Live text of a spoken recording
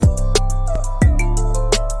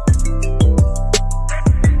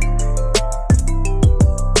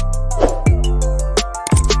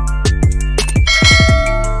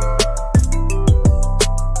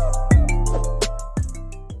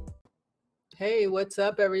Hey, what's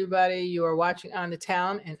up, everybody? You are watching On the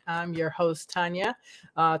Town, and I'm your host, Tanya.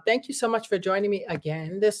 Thank you so much for joining me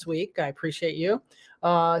again this week. I appreciate you.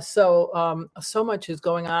 So much is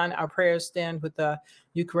going on. Our prayers stand with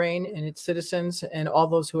Ukraine and its citizens and all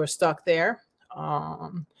those who are stuck there.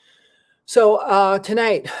 Um,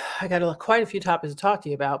 Tonight, I got quite a few topics to talk to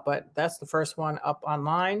you about, but that's the first one up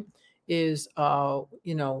online is,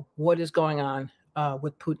 what is going on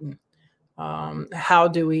with Putin. How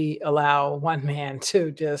do we allow one man to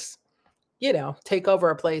just, take over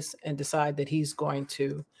a place and decide that he's going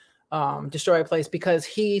to destroy a place because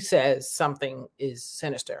he says something is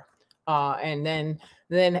sinister? And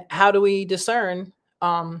then how do we discern,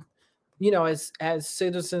 as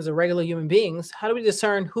citizens or regular human beings, how do we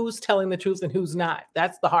discern who's telling the truth and who's not?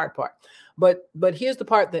 That's the hard part. But here's the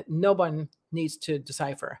part that no one needs to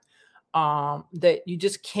decipher. That you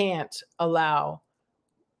just can't allow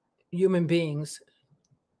human beings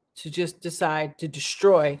to just decide to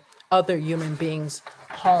destroy other human beings'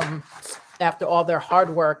 homes after all their hard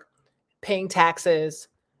work, paying taxes,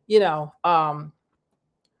 you know, um,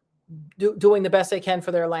 doing the best they can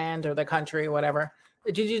for their land or their country or whatever.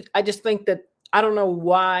 I just think that I don't know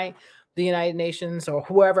why the United Nations or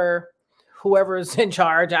whoever's in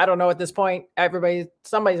charge. I don't know at this point.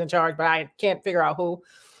 Somebody's in charge, but I can't figure out who.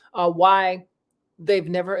 Why they've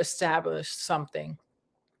never established something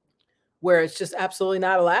where it's just absolutely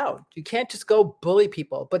not allowed. You can't just go bully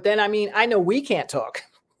people. But then, I mean, I know we can't talk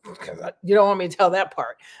because you don't want me to tell that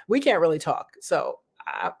part. We can't really talk. So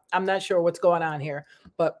I'm not sure what's going on here.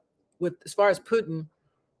 But as far as Putin,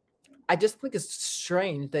 I just think it's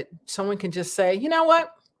strange that someone can just say, you know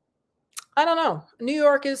what? I don't know. New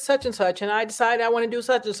York is such and such, and I decide I want to do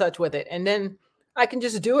such and such with it. And then I can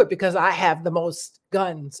just do it because I have the most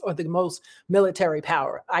guns or the most military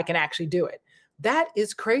power. I can actually do it. That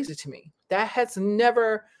is crazy to me. That has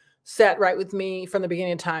never sat right with me from the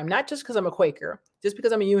beginning of time, not just because I'm a Quaker, just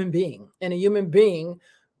because I'm a human being. And a human being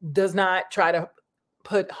does not try to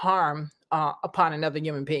put harm upon another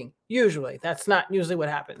human being. Usually, that's not usually what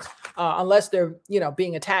happens, unless they're,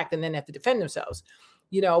 being attacked and then have to defend themselves.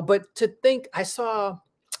 But to think, I saw,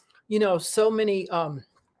 so many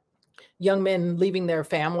young men leaving their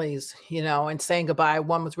families, and saying goodbye.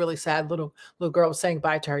 One was really sad. Little girl was saying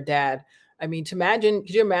goodbye to her dad. I mean, could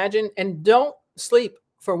you imagine? And don't sleep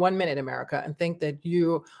for 1 minute, America, and think that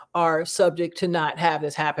you are subject to not have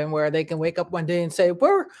this happen, where they can wake up one day and say,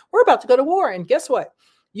 "We're about to go to war," and guess what?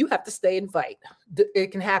 You have to stay and fight.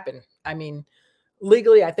 It can happen. I mean,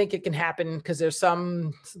 legally, I think it can happen because there's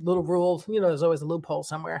some little rule. There's always a loophole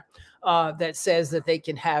somewhere that says that they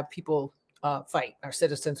can have people fight, our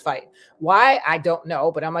citizens fight. Why? I don't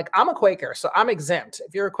know, but I'm a Quaker, so I'm exempt.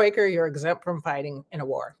 If you're a Quaker, you're exempt from fighting in a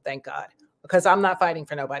war. Thank God, because I'm not fighting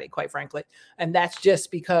for nobody, quite frankly. And that's just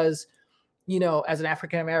because, as an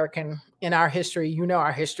African American in our history,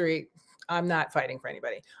 our history, I'm not fighting for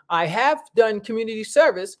anybody. I have done community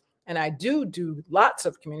service, and I do lots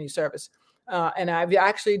of community service. And I've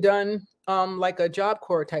actually done like a Job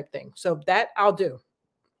Corps type thing. So that I'll do.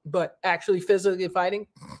 But actually physically fighting,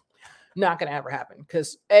 not going to ever happen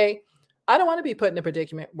because I don't want to be put in a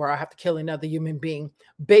predicament where I have to kill another human being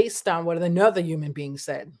based on what another human being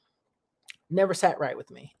said. Never sat right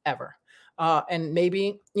with me ever. And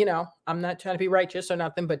maybe, I'm not trying to be righteous or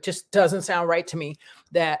nothing, but just doesn't sound right to me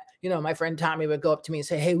that, my friend Tommy would go up to me and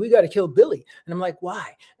say, "Hey, we got to kill Billy." And I'm like,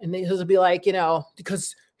 "Why?" And he'll be like,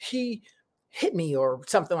 because he hit me or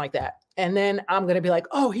something like that. And then I'm going to be like,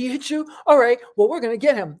 "Oh, he hit you? All right, well, we're going to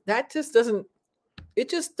get him." It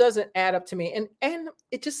just doesn't add up to me. And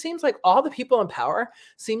it just seems like all the people in power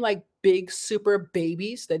seem like big super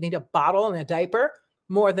babies that need a bottle and a diaper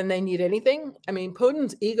more than they need anything. I mean,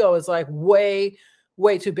 Putin's ego is like way,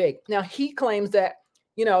 way too big. Now he claims that,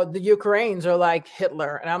 the Ukrainians are like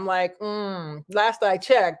Hitler. And I'm like, last I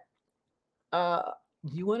checked,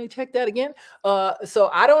 you want to check that again? So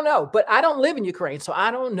I don't know, but I don't live in Ukraine, so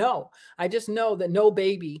I don't know. I just know that no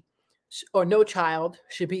baby or no child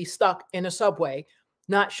should be stuck in a subway,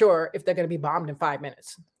 not sure if they're going to be bombed in 5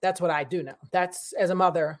 minutes. That's what I do know. That's, as a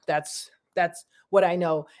mother, that's what I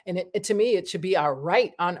know. And to me, it should be our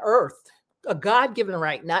right on earth, a God-given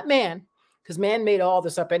right, not man, because man made all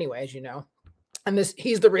this up anyway, as you know. And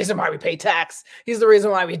he's the reason why we pay tax. He's the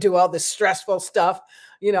reason why we do all this stressful stuff.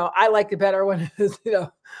 I liked it better when, we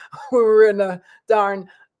were in a darn,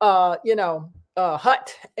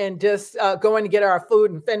 hut and just going to get our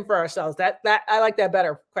food and fend for ourselves. That I like that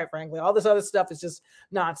better, quite frankly. All this other stuff is just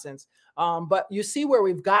nonsense. But you see where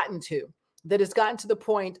we've gotten to. that it's gotten to the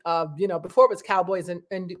point of, before it was cowboys and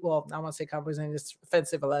well, I want to say cowboys and it's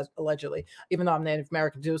offensive allegedly, even though I'm Native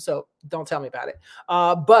American too, so don't tell me about it.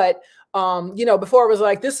 But before it was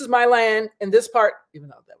like, this is my land and this part, even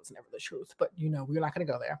though that was never the truth, but we're not going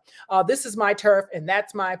to go there. This is my turf and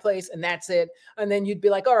that's my place and that's it. And then you'd be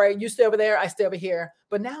like, all right, you stay over there, I stay over here.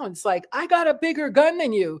 But now it's like, I got a bigger gun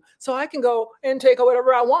than you, so I can go and take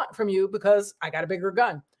whatever I want from you because I got a bigger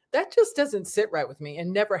gun. That just doesn't sit right with me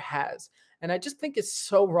and never has. And I just think it's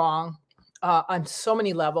so wrong on so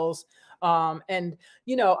many levels. And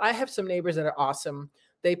I have some neighbors that are awesome.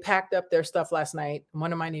 They packed up their stuff last night.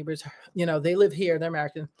 One of my neighbors, they live here. They're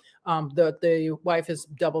American. The wife is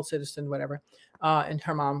double citizen, whatever. And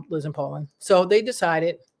her mom lives in Poland. So they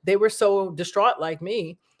decided, they were so distraught like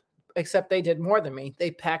me, except they did more than me.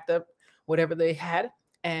 They packed up whatever they had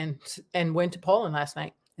and went to Poland last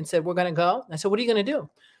night and said, we're going to go. I said, what are you going to do?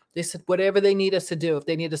 They said, whatever they need us to do. If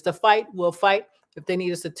they need us to fight, we'll fight. If they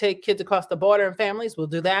need us to take kids across the border and families, we'll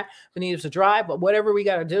do that. If they need us to drive, but whatever we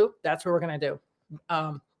got to do, that's what we're going to do.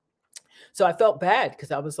 So I felt bad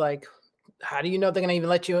because I was like, how do you know they're going to even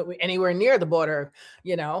let you anywhere near the border?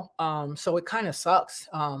 So it kind of sucks.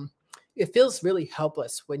 It feels really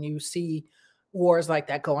helpless when you see wars like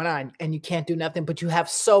that going on and you can't do nothing, but you have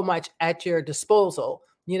so much at your disposal,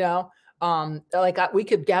 we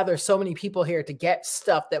could gather so many people here to get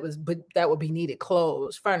stuff that would be needed,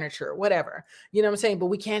 clothes, furniture, whatever, what I'm saying? But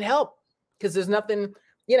we can't help because there's nothing,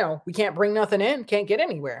 we can't bring nothing in, can't get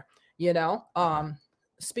anywhere,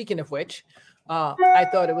 Speaking of which, I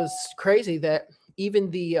thought it was crazy that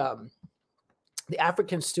even the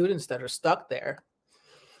African students that are stuck there,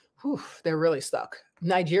 they're really stuck.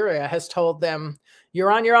 Nigeria has told them,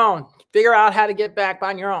 you're on your own, figure out how to get back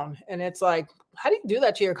on your own. And it's like, how do you do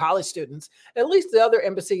that to your college students? At least the other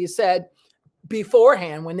embassies said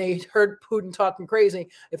beforehand when they heard Putin talking crazy,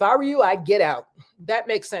 if I were you, I'd get out. That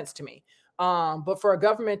makes sense to me. But for a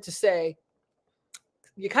government to say,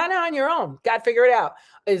 you're kind of on your own, got to figure it out,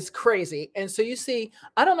 is crazy. And so you see,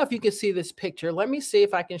 I don't know if you can see this picture. Let me see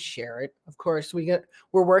if I can share it. Of course, we're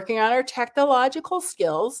working on our technological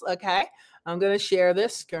skills. Okay. I'm going to share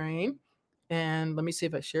this screen and let me see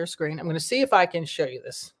if I share screen. I'm going to see if I can show you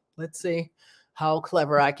this. Let's see how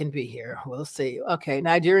clever I can be here. We'll see. Okay.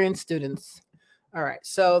 Nigerian students. All right.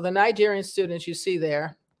 So the Nigerian students you see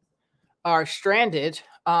there are stranded.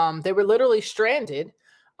 They were literally stranded.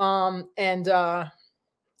 The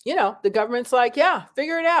government's like, yeah,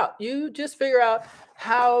 figure it out. You just figure out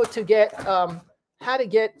how to get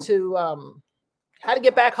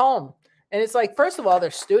back home. And it's like, first of all, they're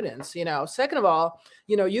students, Second of all,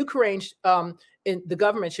 Ukraine, in the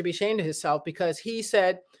government should be ashamed of himself because he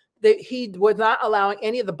said that he was not allowing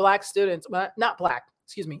any of the black students,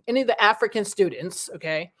 any of the African students,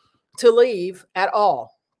 okay, to leave at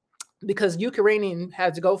all, because Ukrainian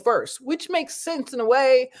had to go first, which makes sense in a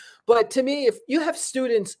way. But to me, if you have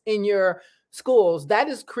students in your schools, that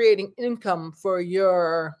is creating income for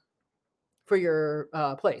your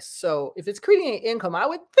place. So if it's creating income, I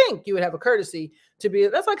would think you would have a courtesy to be.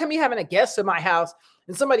 That's like me having a guest in my house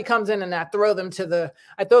and somebody comes in and I throw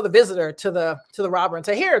the visitor to the robber and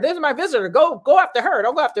say, here, there's my visitor. Go after her.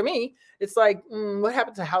 Don't go after me. It's like, what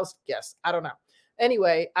happened to house guests? I don't know.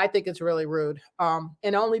 Anyway, I think it's really rude.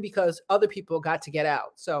 And only because other people got to get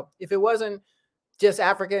out. So if it wasn't just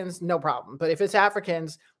Africans, no problem. But if it's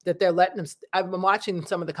Africans that they're letting them, I've been watching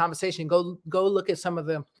some of the conversation. Go look at some of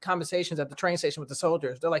the conversations at the train station with the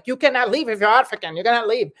soldiers. They're like, you cannot leave if you're African. You're gonna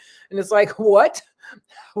leave. And it's like, what?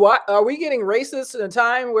 What are we getting racist in a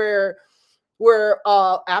time where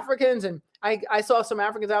Africans and I saw some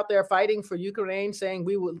Africans out there fighting for Ukraine, saying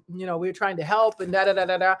we were trying to help and da da da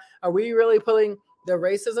da da. Are we really pulling the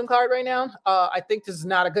racism card right now? I think this is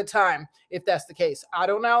not a good time if that's the case. I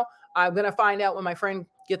don't know. I'm going to find out when my friend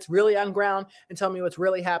gets really on ground and tell me what's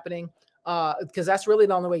really happening, because that's really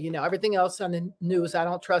the only way you know. Everything else on the news, I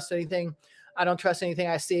don't trust anything. I don't trust anything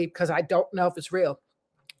I see because I don't know if it's real.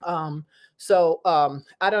 I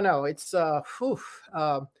don't know. It's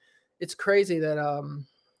crazy that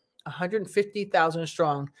 150,000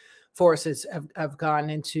 strong forces have gone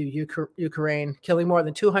into Ukraine, killing more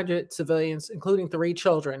than 200 civilians, including 3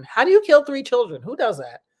 children. How do you kill 3 children? Who does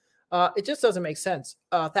that? It just doesn't make sense.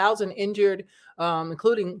 1,000 injured,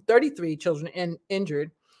 including 33 children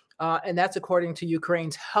injured. And that's according to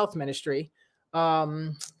Ukraine's health ministry.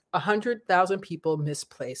 100,000 people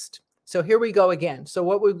misplaced. So here we go again. So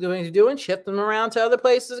what we're going to do and shift them around to other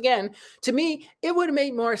places again. To me, it would have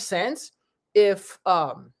made more sense if,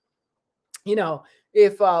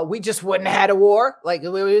 if we just wouldn't have had a war, like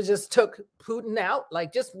we just took Putin out,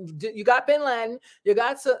 like just you got Bin Laden, you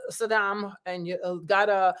got Saddam, and you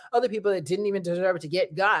got other people that didn't even deserve to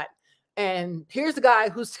get got. And here's the guy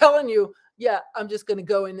who's telling you, yeah, I'm just going to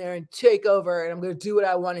go in there and take over and I'm going to do what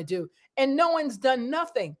I want to do. And no one's done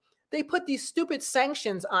nothing. They put these stupid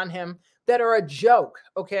sanctions on him that are a joke,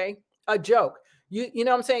 okay? A joke. You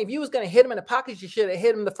know what I'm saying? If you was going to hit him in the pocket, you should have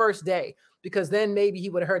hit him the first day, because then maybe he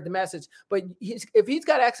would have heard the message. But if he's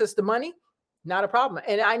got access to money, not a problem.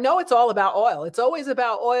 And I know it's all about oil. It's always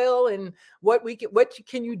about oil and what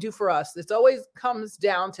can you do for us? It's always comes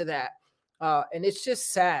down to that. And it's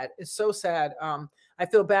just sad. It's so sad. I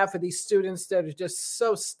feel bad for these students that are just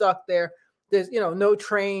so stuck there. There's, no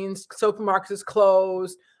trains, supermarkets is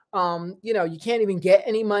closed. You can't even get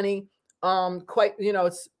any money.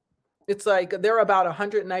 It's like there are about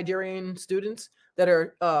 100 Nigerian students that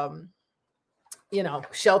are,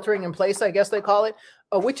 sheltering in place, I guess they call it,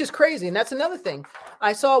 which is crazy. And that's another thing.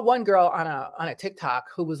 I saw one girl on a TikTok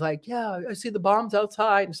who was like, yeah, I see the bombs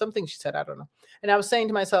outside, and something she said, I don't know. And I was saying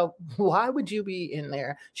to myself, why would you be in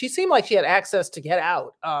there? She seemed like she had access to get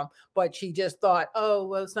out, but she just thought, oh,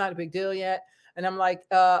 well, it's not a big deal yet. And I'm like,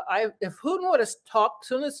 if Putin would have talked, as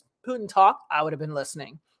soon as Putin talked, I would have been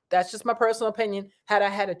listening. That's just my personal opinion. Had I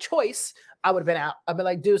had a choice, I would have been out. I'd be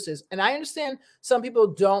like, deuces. And I understand some people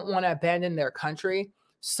don't want to abandon their country.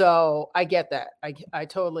 So I get that. I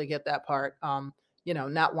totally get that part.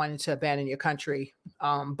 Not wanting to abandon your country.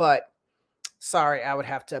 But sorry, I would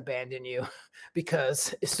have to abandon you,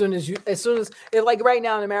 because as soon as like right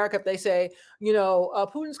now in America, if they say,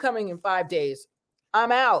 Putin's coming in 5 days,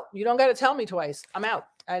 I'm out. You don't got to tell me twice. I'm out.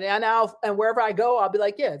 And wherever I go, I'll be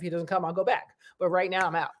like, yeah, if he doesn't come, I'll go back. But right now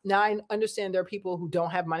I'm out. Now I understand there are people who don't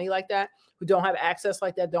have money like that, who don't have access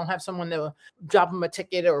like that, don't have someone to drop them a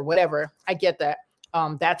ticket or whatever. I get that.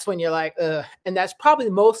 That's when you're like, ugh. And that's probably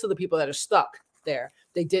most of the people that are stuck there.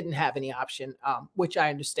 They didn't have any option, which I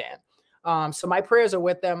understand. So my prayers are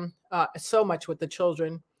with them, so much with the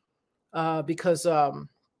children, because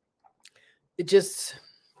it just,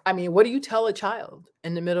 what do you tell a child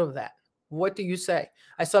in the middle of that? What do you say?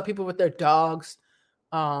 I saw people with their dogs.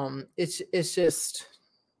 It's just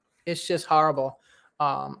horrible.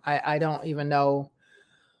 I don't even know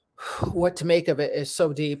what to make of it. It's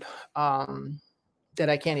so deep, that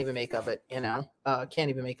I can't even make of it, can't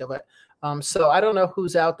even make of it. So I don't know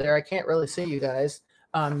who's out there. I can't really see you guys.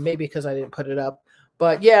 Maybe because I didn't put it up,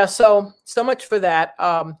 but yeah, so much for that.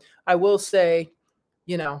 I will say,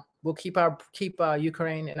 we'll keep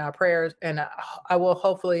Ukraine in our prayers, and I will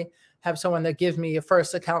hopefully have someone that gives me a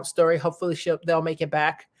first account story. Hopefully they'll make it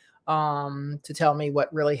back, to tell me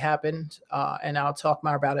what really happened. And I'll talk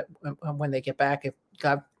more about it when they get back, if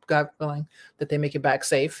God willing, that they make it back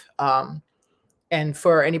safe. And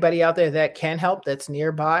for anybody out there that can help, that's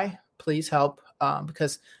nearby, please help.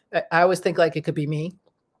 Because I always think like it could be me.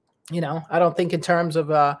 I don't think in terms of,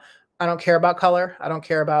 I don't care about color. I don't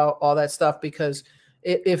care about all that stuff, because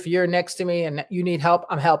if you're next to me and you need help,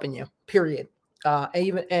 I'm helping you, period.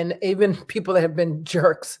 Even people that have been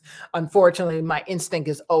jerks, unfortunately, my instinct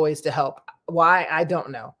is always to help. Why? I don't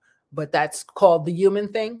know, but that's called the human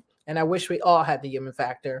thing. And I wish we all had the human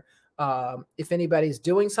factor. If anybody's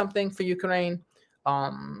doing something for Ukraine,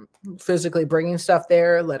 physically bringing stuff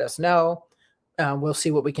there, let us know. We'll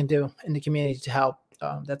see what we can do in the community to help.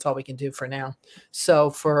 That's all we can do for now. So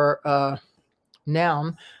for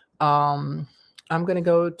now, I'm going to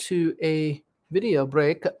go to a video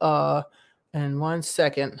break. In 1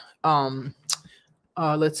 second.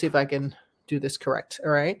 Let's see if I can do this correct.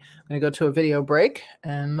 All right. I'm going to go to a video break,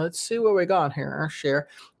 and let's see where we got here. Share.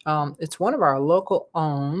 It's one of our local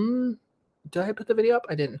owned. Did I put the video up?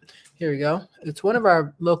 I didn't. Here we go. It's one of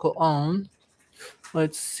our local owned.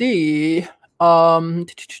 Let's see.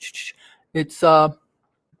 It's here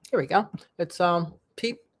we go. It's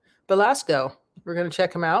Pete Velasco. We're going to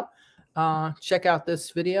check him out. Check out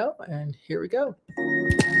this video, and here we go.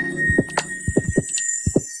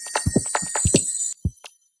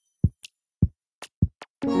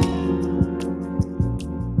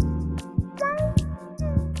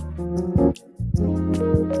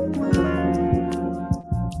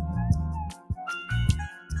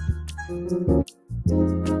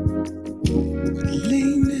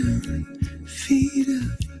 Lay down, feet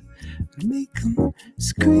up, make 'em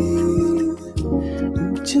scream,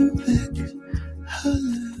 and jump back,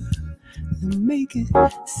 holler, and make it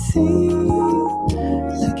seem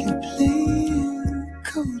like you're playing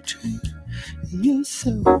Coltrane. You're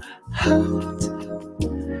so hot,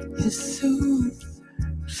 you're so on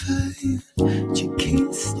fire, but you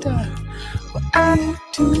can't stop. What are you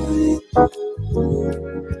doing?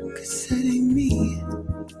 'Cause that ain't me.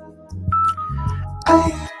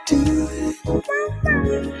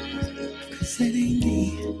 'cause that ain't me.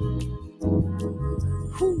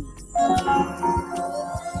 Whew.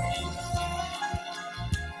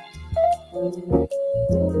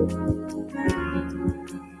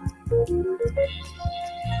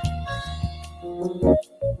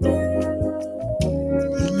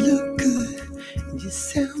 You look good and you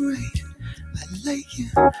sound right. I like you,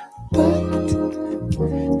 but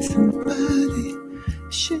somebody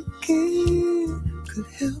shaking could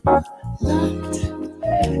help a lot.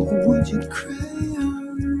 Would you cry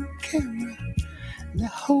on camera? Now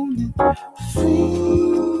hold it,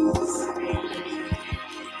 freeze.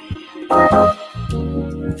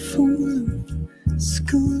 Fool 'em,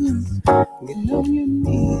 school 'em, get on your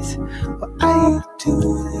knees. Well, I ain't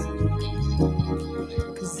doing it,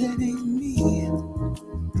 'cause that ain't me.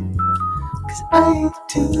 'Cause I ain't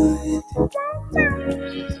doing it,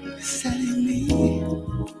 'cause that ain't me.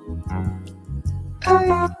 I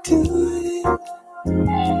ain't doing it,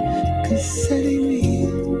 'cause that ain't me.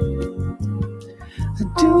 I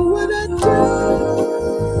do what I do.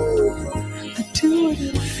 I do what I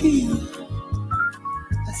feel.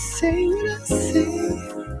 I say what I say.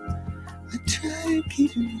 I try to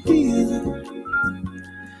keep it real.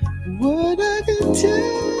 What I can tell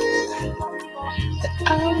you, that I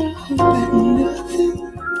won't hold back nothing.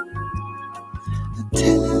 I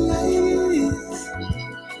tell you like it is.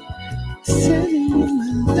 Sending you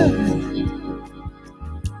my love.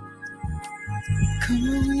 Come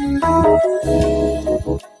on.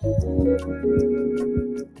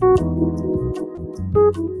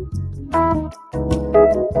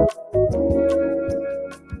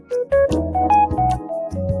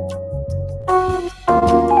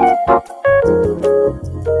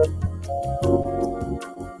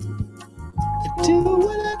 I do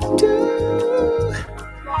what I do.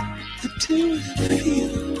 I do what I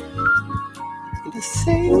feel. And I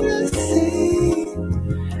say what I say.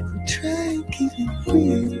 And try and keep it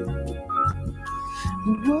real.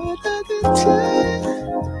 And what I can tell,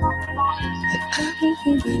 that I won't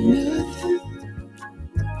hold back nothing.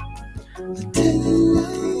 I tell you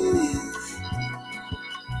like it is.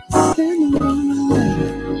 Sending all my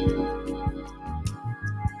love.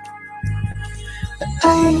 But I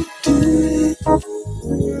ain't doing it, 'cause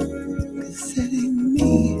that ain't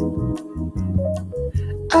me.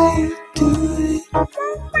 I ain't doing it,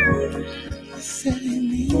 'cause that ain't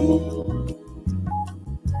me.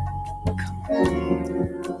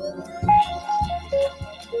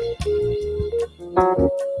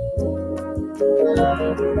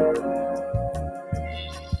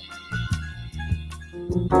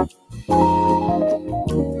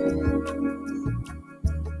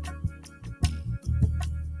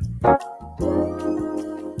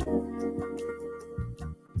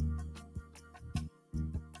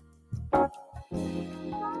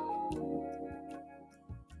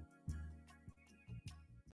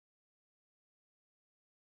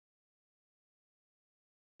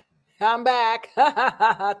 I'm back.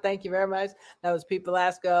 Thank you very much. That was Pete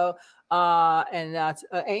Velasco. And that's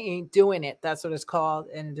Ain't Doing It. That's what it's called.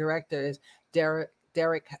 And the director is Derek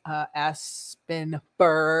Aspenberg.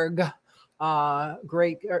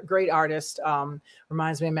 Great artist.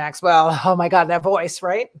 Reminds me of Maxwell. Oh my God, that voice,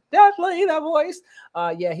 right? Definitely that voice.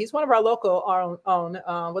 Yeah, he's one of our local own.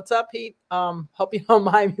 What's up, Pete? Hope you don't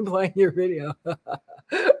mind me playing your video.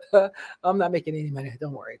 I'm not making any money.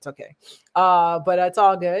 Don't worry, it's okay. But it's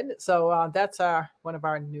all good. So that's one of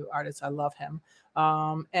our new artists. I love him.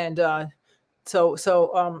 So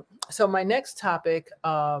my next topic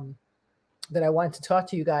that I wanted to talk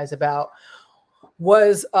to you guys about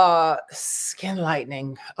was skin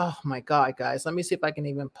lightening. Oh my God, guys. Let me see if I can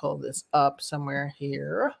even pull this up somewhere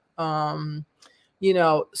here. So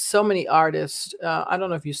many artists. I don't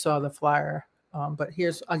know if you saw the flyer, but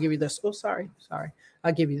I'll give you this. Oh, sorry.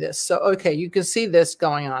 I'll give you this. So, okay, you can see this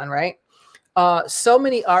going on, right? So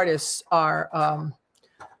many artists are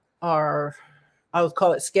I would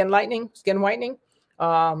call it skin whitening.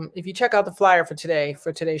 If you check out the flyer for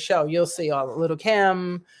today's show, you'll see all Little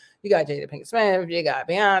Kim, you got Jada Pinkett Smith, you got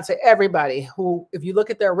Beyonce, everybody who, if you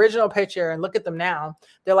look at their original picture and look at them now,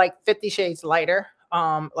 they're like 50 shades lighter,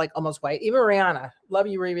 like almost white. Even Rihanna, love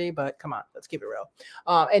you, Riri, but come on, let's keep it real.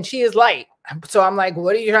 And she is light. So I'm like,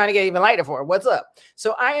 what are you trying to get even lighter for? What's up?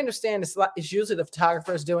 So I understand it's usually the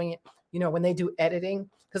photographers doing it, when they do editing.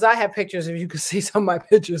 Because I have pictures, if you can see some of my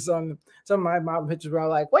pictures on some of my model pictures where I'm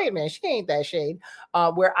like, wait a minute, she ain't that shade.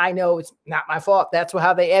 Where I know it's not my fault. That's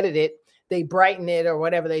how they edit it. They brighten it or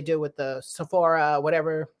whatever they do with the Sephora,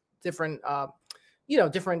 whatever different,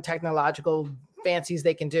 different technological fancies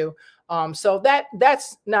they can do. So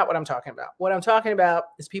that's not what I'm talking about. What I'm talking about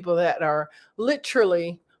is people that are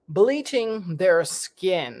literally bleaching their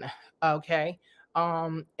skin. Okay.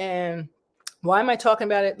 And why am I talking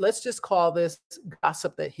about it? Let's just call this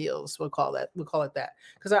gossip that heals. We'll call it that.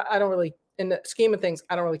 Because I don't really, in the scheme of things,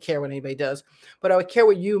 I don't really care what anybody does, but I would care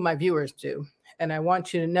what you, my viewers, do. And I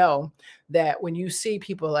want you to know that when you see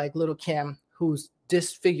people like Little Kim, who's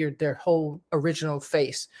disfigured their whole original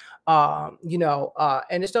face, and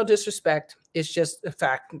it's no disrespect, it's just a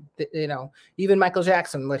fact that, even Michael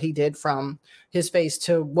Jackson, what he did from his face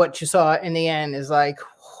to what you saw in the end is like,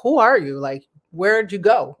 who are you? Like, where'd you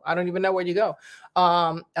go? I don't even know where you go.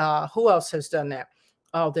 Who else has done that?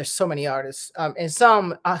 Oh, there's so many artists, and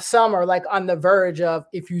some are like on the verge of,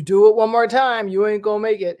 if you do it one more time, you ain't gonna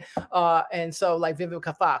make it. And so like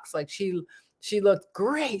Vivica Fox, like she looked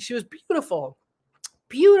great. She was beautiful,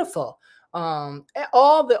 beautiful. All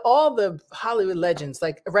the Hollywood legends,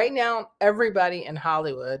 like right now, everybody in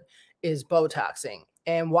Hollywood is Botoxing.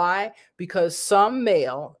 And why? Because some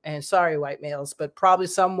male, and sorry, white males, but probably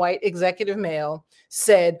some white executive male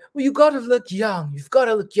said, well, you got to look young. You've got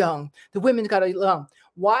to look young. The women got to look young.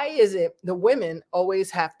 Why is it the women always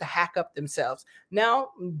have to hack up themselves? Now,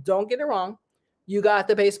 don't get it wrong. You got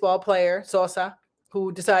the baseball player, Sosa,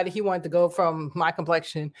 who decided he wanted to go from my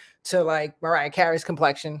complexion to like Mariah Carey's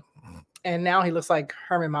complexion. And now he looks like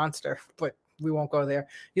Herman Monster, but we won't go there.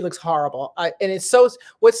 He looks horrible. And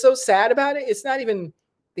what's so sad about it, it's not even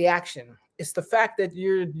the action. It's the fact that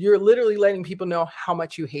you're literally letting people know how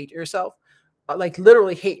much you hate yourself. Like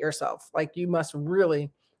literally hate yourself. Like you must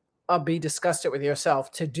really be disgusted with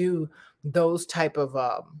yourself to do those type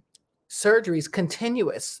of surgeries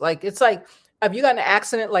continuous. Like it's like, have you got an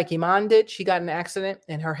accident like Iman did? She got an accident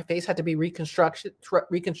and her face had to be reconstructed.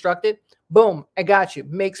 Boom, I got you.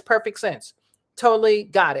 Makes perfect sense. Totally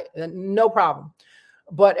got it. No problem.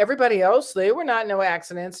 But everybody else, they were not no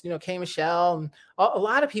accidents. K. Michelle and a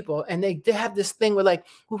lot of people, and they have this thing where like,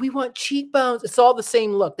 well, we want cheekbones. It's all the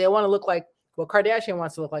same look. They want to look like, well, Kardashian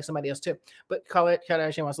wants to look like somebody else too, but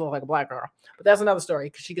Kardashian wants to look like a black girl. But that's another story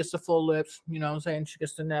because she gets the full lips, you know what I'm saying? She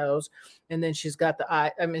gets the nose, and then she's got the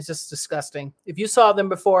eye. I mean, it's just disgusting. If you saw them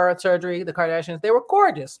before surgery, the Kardashians, they were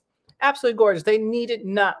gorgeous, absolutely gorgeous. They needed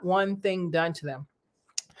not one thing done to them.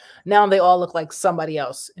 Now they all look like somebody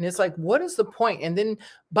else. And it's like, what is the point? And then,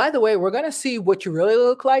 by the way, we're going to see what you really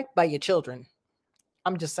look like by your children.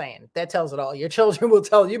 I'm just saying, that tells it all. Your children will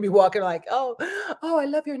tell you, be walking like, oh, I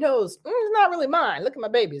love your nose. It's not really mine. Look at my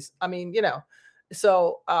babies. I mean,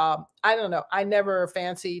 so I don't know. I never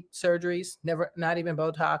fancied surgeries, never, not even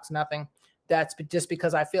Botox, nothing. That's just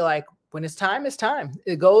because I feel like when it's time, it's time.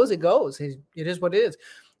 It goes. It is what it is.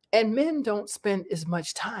 And men don't spend as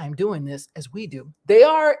much time doing this as we do. They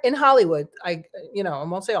are in Hollywood. I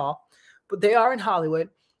won't say all, but they are in Hollywood.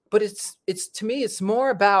 But it's to me, it's more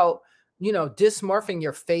about, dysmorphing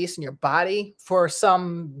your face and your body for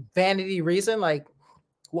some vanity reason. Like,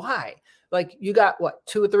 why? Like, you got what,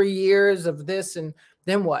 2 or 3 years of this, and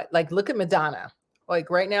then what? Like, look at Madonna.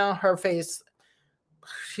 Like right now, her face,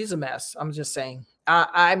 she's a mess. I'm just saying.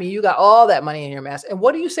 I mean, you got all that money in your mess. And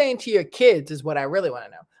what are you saying to your kids is what I really want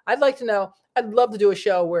to know. I'd like to know. I'd love to do a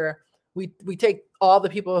show where we take all the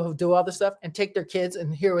people who do all this stuff and take their kids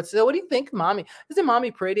and hear what. So what do you think, mommy? Isn't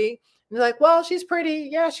mommy pretty? And they're like, well, she's pretty.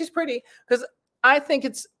 Yeah, she's pretty. Because I think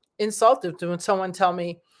it's insulting to when someone tell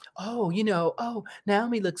me, oh,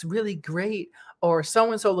 Naomi looks really great, or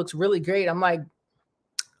so-and-so looks really great. I'm like,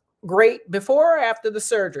 great before or after the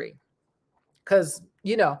surgery? Because,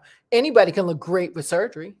 anybody can look great with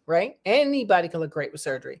surgery, right? Anybody can look great with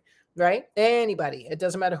surgery, right? Anybody. It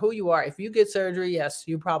doesn't matter who you are. If you get surgery, yes,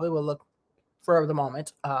 you probably will look, for the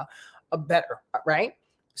moment, better, right?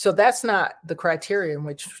 So that's not the criteria in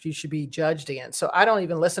which you should be judged against. So I don't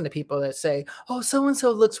even listen to people that say, oh,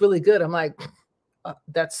 so-and-so looks really good. I'm like,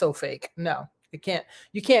 that's so fake. No, you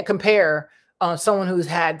can't compare someone who's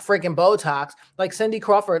had freaking Botox. Like Cindy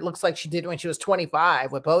Crawford looks like she did when she was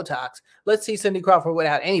 25 with Botox. Let's see Cindy Crawford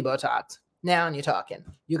without any Botox. Now you're talking.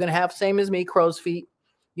 You're going to have, same as me, crow's feet.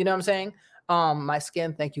 You know what I'm saying? My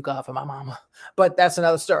skin, thank you God for my mama. But that's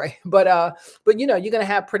another story. But you're going to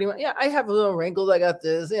have pretty much, I have a little wrinkles. I got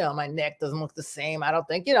this, my neck doesn't look the same. I don't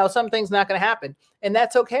think, something's not going to happen. And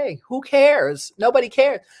that's okay. Who cares? Nobody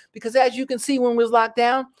cares. Because as you can see, when we was locked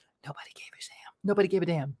down, nobody gave a damn. Nobody gave a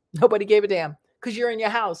damn. Nobody gave a damn. Because you're in your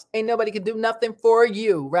house. Ain't nobody can do nothing for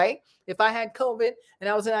you, right? If I had COVID and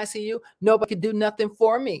I was in ICU, nobody could do nothing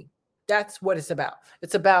for me. That's what it's about.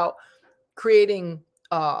 It's about creating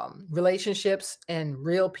relationships and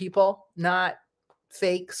real people, not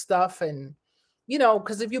fake stuff. And,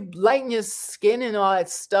 because if you lighten your skin and all that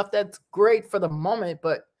stuff, that's great for the moment.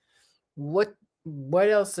 But what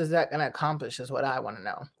else is that going to accomplish is what I want to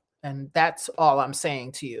know. And that's all I'm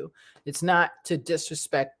saying to you. It's not to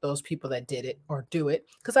disrespect those people that did it or do it.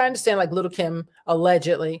 Because I understand, like, Little Kim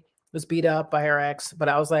allegedly was beat up by her ex, but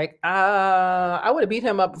I was like, I would have beat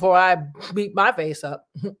him up before I beat my face up.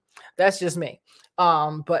 That's just me.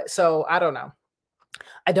 But so I don't know.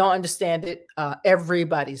 I don't understand it.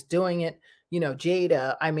 Everybody's doing it.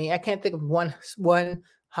 Jada. I mean, I can't think of one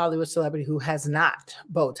Hollywood celebrity who has not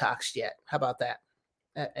Botoxed yet. How about that?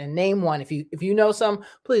 And name one. If you know some,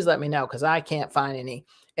 please let me know, because I can't find any,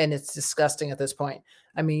 and it's disgusting at this point.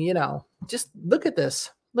 I mean, just look at this.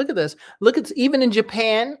 Look at this. Look at, even in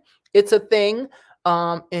Japan, it's a thing.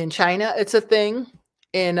 In China, it's a thing.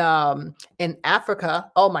 In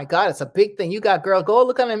Africa, oh my God, it's a big thing. You got girls, go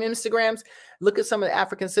look on them Instagrams, look at some of the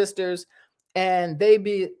African sisters, and they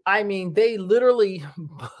literally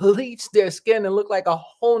bleach their skin and look like a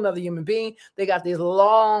whole nother human being. They got these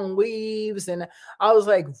long weaves, and I was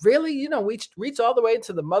like, really? We reach all the way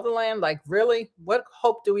to the motherland? Like, really? What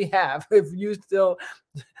hope do we have if you still,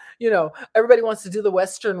 everybody wants to do the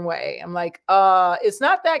Western way? I'm like, it's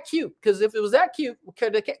not that cute, because if it was that cute,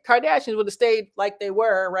 the Kardashians would have stayed like they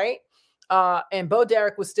were, right? And Bo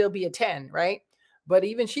Derek would still be a 10, right? But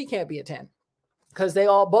even she can't be a 10, because they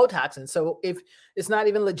all Botoxing. So if it's not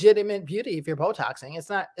even legitimate beauty, if you're Botoxing, it's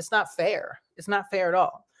not fair. It's not fair at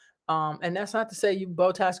all. And that's not to say, you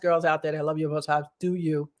Botox girls out there that love your Botox, do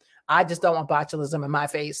you? I just don't want botulism in my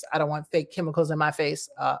face. I don't want fake chemicals in my face.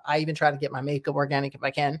 I even try to get my makeup organic if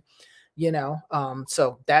I can,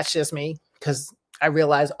 so that's just me, because I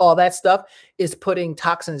realize all that stuff is putting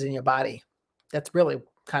toxins in your body. That's really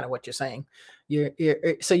kind of what you're saying.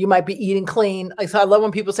 So you might be eating clean. So I love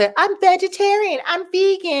when people say, I'm vegetarian, I'm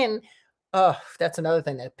vegan. Oh, that's another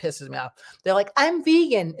thing that pisses me off. They're like, I'm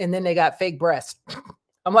vegan, and then they got fake breasts.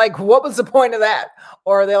 I'm like, what was the point of that?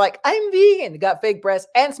 Or they're like, I'm vegan, got fake breasts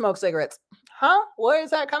and smoke cigarettes. Huh? Where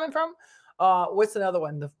is that coming from? What's another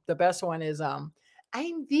one? The best one is I'm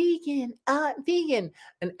vegan,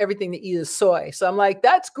 and everything they eat is soy. So I'm like,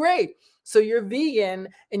 that's great. So you're vegan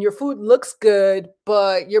and your food looks good,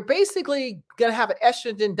 but you're basically going to have an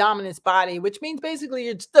estrogen dominance body, which means basically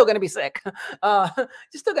you're still going to be sick. You're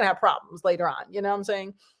still going to have problems later on. You know what I'm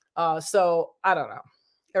saying? So I don't know.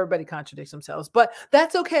 Everybody contradicts themselves, but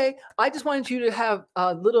that's okay. I just wanted you to have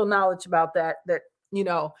a little knowledge about that,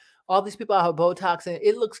 all these people out have Botox and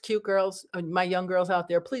it looks cute. Girls, my young girls out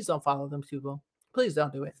there, please don't follow them people. Please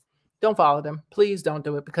don't do it. Don't follow them. Please don't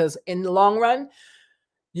do it, because in the long run,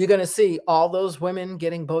 you're going to see all those women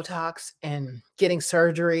getting Botox and getting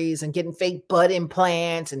surgeries and getting fake butt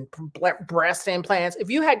implants and breast implants. If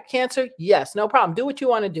you had cancer, yes, no problem. Do what you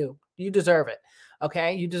want to do. You deserve it.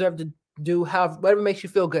 Okay. You deserve to do whatever makes you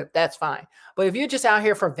feel good. That's fine. But if you're just out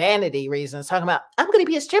here for vanity reasons, talking about, I'm going to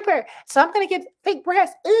be a stripper, so I'm going to get fake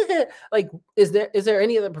breasts. Like, is there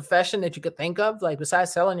any other profession that you could think of, like,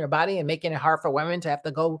 besides selling your body and making it hard for women to have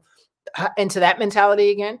to go into that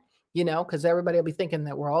mentality again? Because everybody will be thinking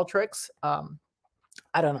that we're all tricks. I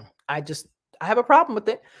don't know. I have a problem with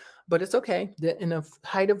it, but it's okay. In the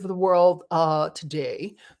height of the world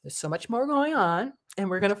today, there's so much more going on, and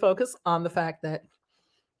we're going to focus on the fact that,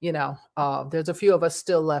 there's a few of us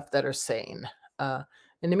still left that are sane.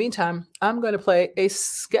 In the meantime, I'm going to play a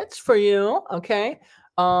sketch for you. Okay.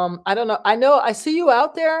 I don't know. I know I see you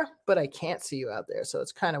out there, but I can't see you out there. So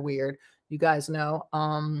it's kind of weird. You guys know.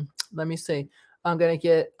 Let me see. I'm going to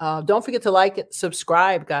get, don't forget to like it,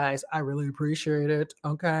 subscribe, guys. I really appreciate it.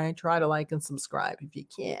 Okay. Try to like and subscribe if you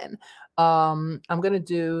can. I'm going to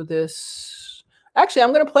do this. Actually,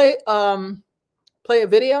 I'm going to play a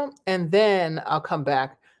video, and then I'll come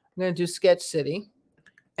back. I'm going to do Sketch City,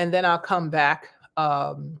 and then I'll come back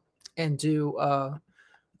and do a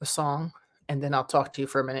song, and then I'll talk to you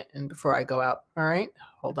for a minute and before I go out. All right.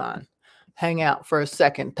 Hold on. Hang out for a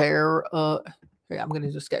second there. Here, I'm going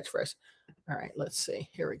to do Sketch first. All right, let's see.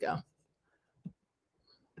 Here we go.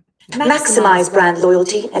 Maximize brand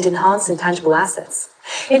loyalty and enhance intangible assets.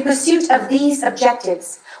 In pursuit of these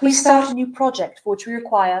objectives, we've started a new project for which we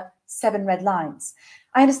require 7 red lines.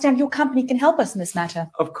 I understand your company can help us in this matter.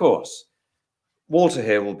 Of course. Walter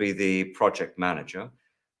here will be the project manager.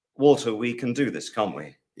 Walter, we can do this, can't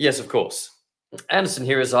we? Yes, of course. Anderson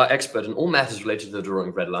here is our expert in all matters related to the drawing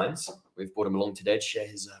of red lines. We've brought him along today to share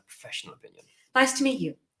his professional opinion. Nice to meet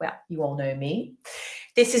you. Well, you all know me.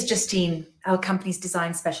 This is Justine, our company's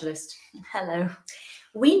design specialist. Hello.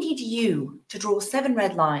 We need you to draw 7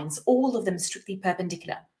 red lines, all of them strictly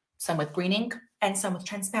perpendicular, some with green ink and some with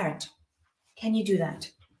transparent. Can you do that?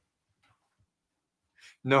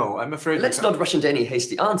 No, I'm afraid. Let's not rush into any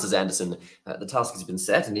hasty answers, Anderson. The task has been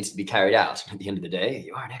set and needs to be carried out. At the end of the day,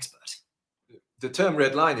 you are an expert. The term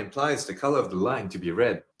red line implies the color of the line to be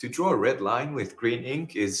red. To draw a red line with green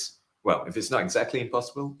ink is, well, if it's not exactly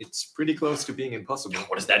impossible, it's pretty close to being impossible.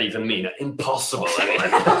 What does that even mean? Impossible.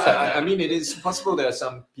 I mean, it is possible. There are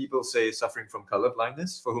some people, say, suffering from color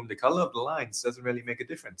blindness, for whom the color of the lines doesn't really make a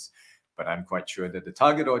difference. But I'm quite sure that the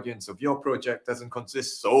target audience of your project doesn't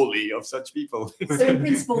consist solely of such people. So in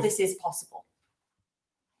principle, this is possible.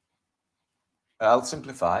 I'll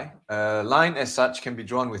simplify. A line as such can be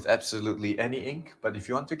drawn with absolutely any ink, but if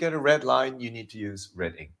you want to get a red line, you need to use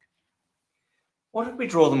red ink. What if we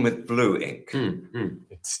draw them with blue ink?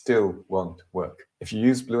 It still won't work. If you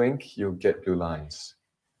use blue ink, you'll get blue lines.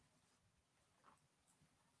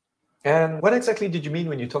 And what exactly did you mean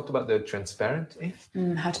when you talked about the transparent ink?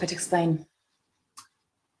 How to better explain?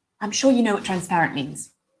 I'm sure you know what transparent means.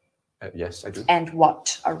 Yes, I do. And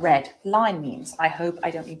what a red line means. I hope I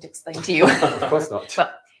don't need to explain to you. Of course not.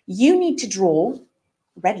 But you need to draw a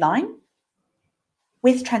red line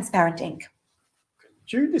with transparent ink.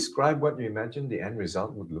 Could you describe what you imagine the end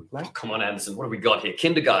result would look like? Oh, come on, Anderson. What have we got here?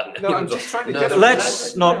 Kindergarten. No, I'm just trying to No, get no, a-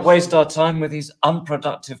 Let's not waste our time with these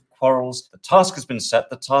unproductive quarrels. The task has been set.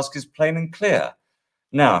 The task is plain and clear.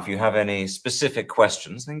 Now, if you have any specific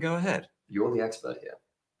questions, then go ahead. You're the expert here.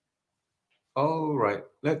 All right,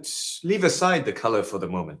 let's leave aside the color for the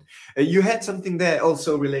moment. You had something there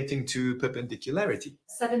also relating to perpendicularity.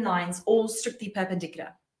 7 lines, all strictly perpendicular.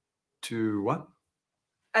 To what?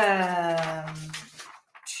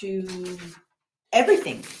 To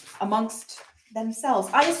everything amongst themselves.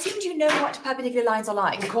 I assumed you know what perpendicular lines are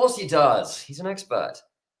like. Of course he does. He's an expert.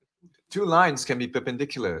 2 lines can be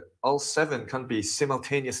perpendicular. All 7 can't be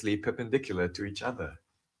simultaneously perpendicular to each other.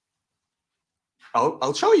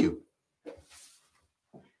 I'll show you.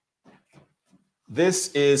 This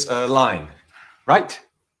is a line, right?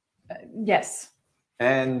 Yes.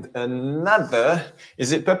 And another,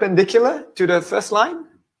 is it perpendicular to the first line?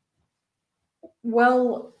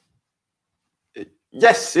 Well,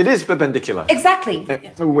 Yes, it is perpendicular. exactly.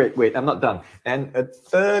 Wait, I'm not done. And a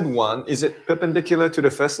third one, is it perpendicular to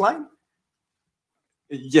the first line?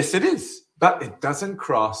 Yes, it is. But it doesn't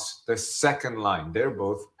cross the second line. They're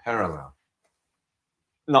both parallel,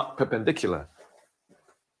 not perpendicular.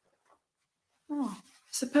 Oh,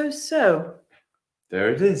 suppose so. There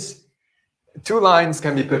it is. 2 lines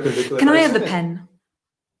can be perpendicular. Can I have the Very simple. pen?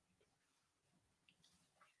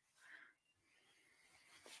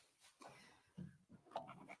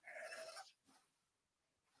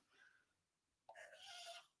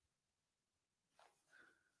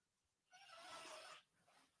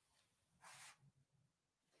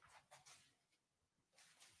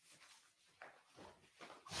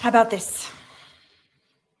 How about this?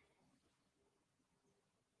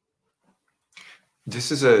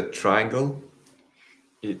 This is a triangle.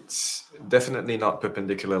 It's definitely not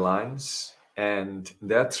perpendicular lines. And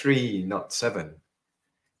there are 3, not 7.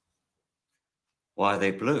 Why are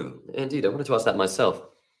they blue? Indeed, I wanted to ask that myself.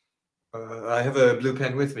 I have a blue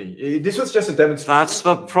pen with me. This was just a demonstration. That's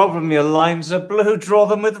the problem. Your lines are blue. Draw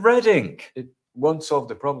them with red ink. It won't solve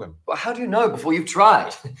the problem. Well, how do you know before you've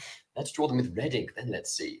tried? Let's draw them with red ink, then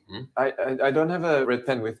let's see. I don't have a red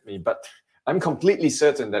pen with me, but I'm completely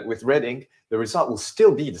certain that with red ink, the result will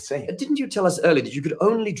still be the same. Didn't you tell us earlier that you could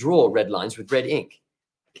only draw red lines with red ink?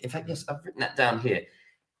 In fact, yes, I've written that down here.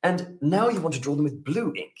 And now you want to draw them with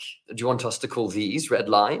blue ink. Do you want us to call these red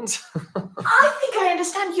lines? I think I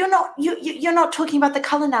understand. You're not talking about the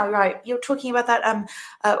color now, right? You're talking about that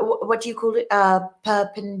what do you call it?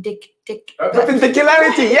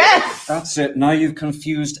 Perpendicularity, yes! That's it. Now you've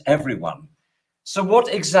confused everyone. So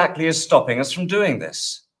what exactly is stopping us from doing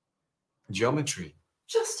this? Geometry.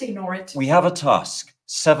 Just ignore it. We have a task.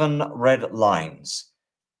 7 red lines.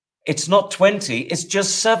 It's not 20, it's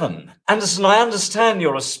just 7. Anderson, I understand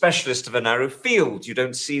you're a specialist of a narrow field. You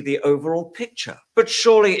don't see the overall picture. But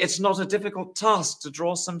surely it's not a difficult task to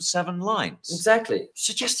draw some 7 lines. Exactly.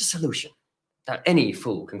 Suggest a solution. Now, any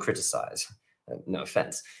fool can criticize. No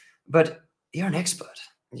offense. But you're an expert.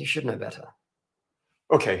 You should know better.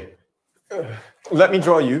 Okay. Let me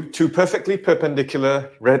draw you 2 perfectly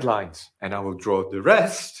perpendicular red lines, and I will draw the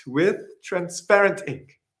rest with transparent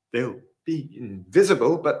ink. They'll be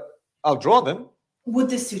invisible, but I'll draw them. Would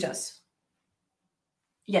this suit us?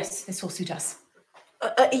 Yes, this will suit us.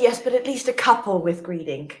 Yes, but at least a couple with green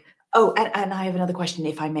ink. Oh, and I have another question,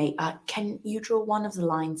 if I may. Can you draw one of the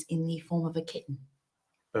lines in the form of a kitten?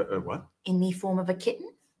 What? In the form of a kitten?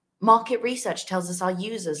 Market research tells us our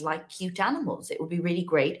users like cute animals. It would be really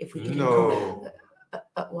great if we could. No.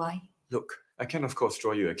 But why? Look, I can of course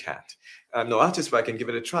draw you a cat. I'm no artist, but I can give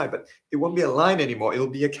it a try, but it won't be a line anymore. It'll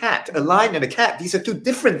be a cat. A line and a cat. These are 2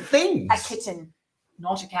 different things. A kitten,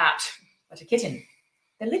 not a cat. but a kitten.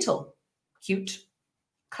 They're little, cute,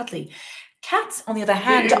 cuddly. Cats, on the other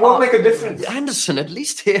hand, It won't make a difference. Anderson, at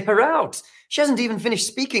least hear her out. She hasn't even finished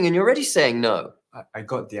speaking and you're already saying no. I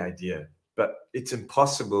got the idea, but it's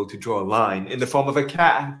impossible to draw a line in the form of a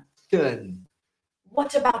cat. Good.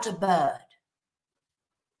 What about a bird?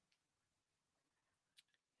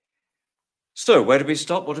 So, where do we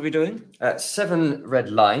stop? What are we doing? 7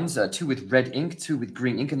 red lines, 2 with red ink, 2 with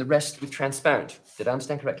green ink, and the rest with transparent. Did I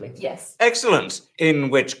understand correctly? Yes. Excellent.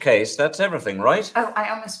 In which case, that's everything, right? Oh, I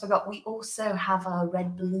almost forgot. We also have a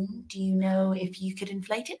red balloon. Do you know if you could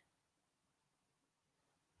inflate it?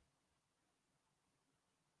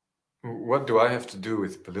 What do I have to do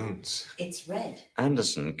with balloons? It's red.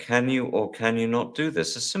 Anderson, can you or can you not do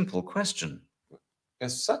this? A simple question.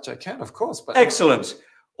 As such, I can, of course, but... Excellent.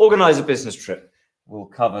 Organize a business trip. We'll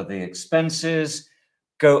cover the expenses,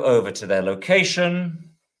 go over to their location,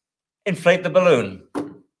 inflate the balloon.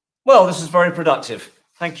 Well, this is very productive.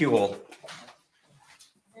 Thank you all.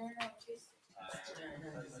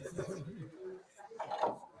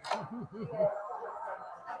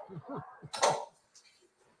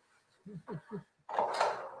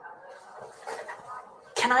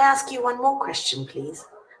 Can I ask you one more question, please?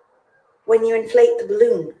 When you inflate the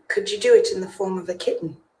balloon, could you do it in the form of a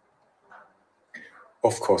kitten?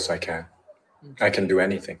 Of course I can. I can do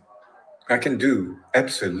anything. I can do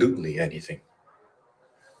absolutely anything.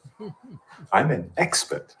 I'm an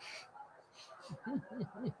expert.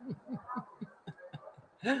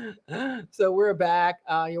 So we're back.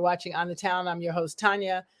 You're watching On the Town. I'm your host,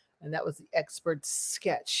 Tanya, and that was the expert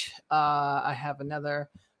sketch. I have another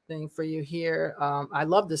thing for you here. I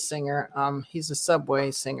love this singer. He's a Subway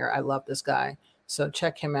singer. I love this guy. So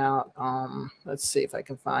check him out. Let's see if I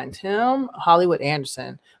can find him. Hollywood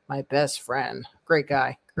Anderson, my best friend. Great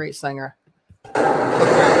guy, great singer. There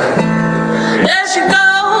she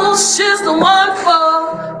goes, she's the one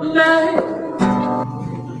for me.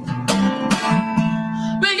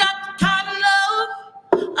 We got the kind of love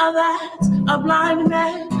that a blind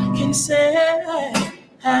man can say.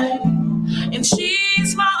 And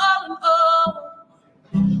she's my all in all.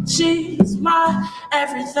 She's my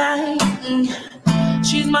everything.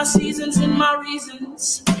 She's my seasons and my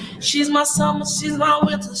reasons. She's my summer, she's my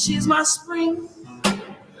winter, she's my spring.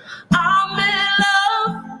 I'm in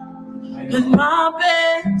love with my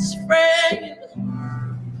best friend.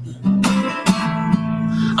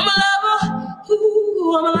 I'm a lover,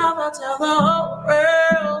 ooh, I'm a lover, tell the whole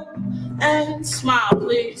world. And smile,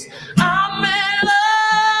 please. I'm in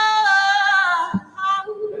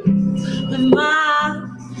love with my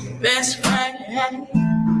best friend.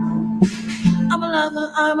 I'm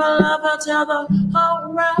a lover, tell the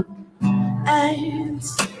whole world. And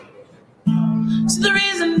it's the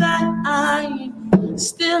reason that I'm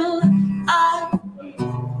still alive.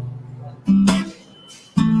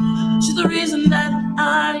 She's the reason that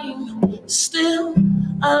I'm still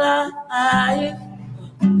alive.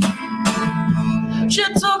 She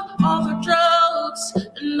took all the drugs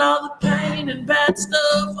and all the pain and bad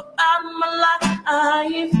stuff out of my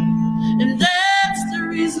life. And that's the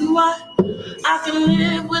reason why I can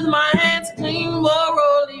live with my hands clean,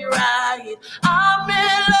 morally right. I'm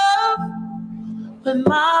in love with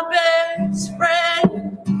my best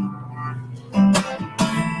friend.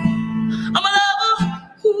 I'm a lover,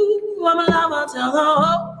 ooh, I'm a lover, tell the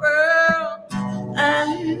whole world.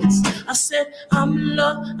 And I said, I'm in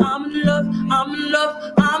love, I'm in love, I'm in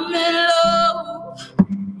love, I'm in love.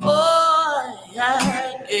 Oh, yeah,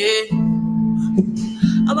 yeah.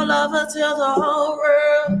 I'm a lover, tell the whole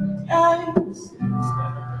world. And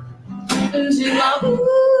she's my ooh,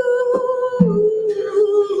 ooh,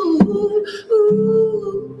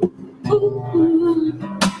 ooh.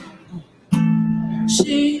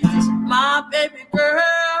 She's my baby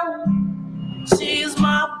girl. She's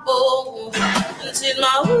my boo. And she's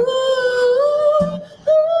my ooh,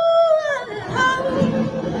 ooh,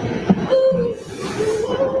 ooh.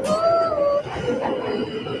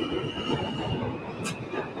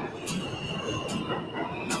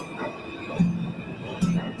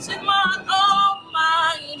 She's my oh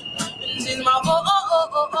mine. And she's my oh oh oh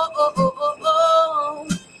oh oh oh oh oh oh.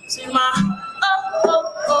 She's my oh oh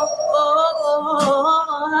oh oh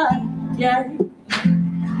oh yeah.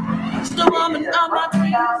 She's the woman of my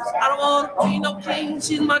dreams. I don't want to be no king.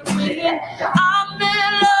 She's my queen. I'm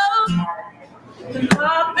in love with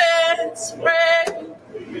my best friend.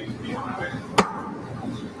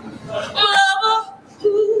 I'm a lover,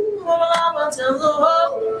 ooh, I'm a lover till the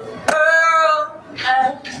whole world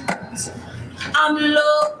ends. I'm in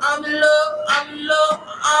love, I'm in love, I'm in love,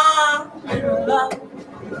 I'm in love.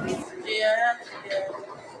 Yeah, yeah.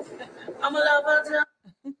 I'm a lover till.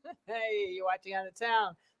 Hey, of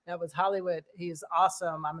town. That was Hollywood. He's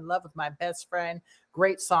awesome. I'm in love with my best friend.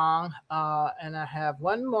 Great song. And I have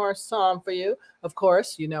one more song for you. Of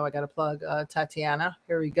course, you know I got to plug Tatiana.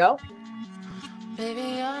 Here we go.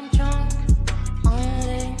 Baby, I'm drunk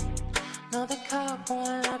only. No, the cup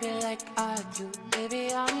won't love you like I do.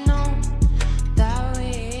 Baby, I know that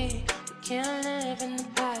we can't live in the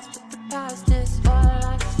past, but the past is all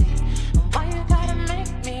I see. And why you gotta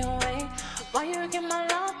make me wait? Why you give my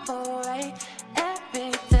love away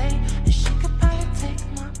every day? And she could probably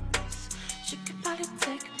take my place. She could probably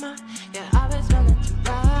take my. Yeah, I was willing to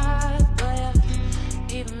ride, but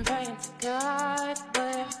yeah, even praying to God,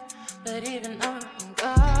 but even I'm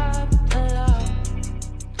God alone.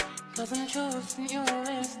 'Cause I'm choosing you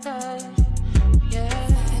instead. Yeah.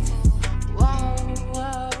 Whoa,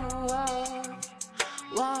 whoa, whoa.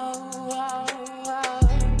 Whoa, whoa, whoa.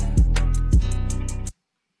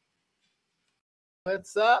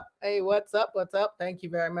 What's up? Hey, what's up? What's up? Thank you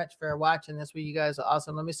very much for watching this week. You guys are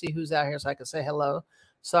awesome. Let me see who's out here so I can say hello.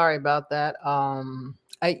 Sorry about that.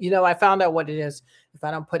 I found out what it is. If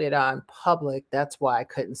I don't put it on public, that's why I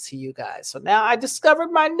couldn't see you guys. So now I discovered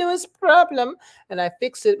my newest problem and I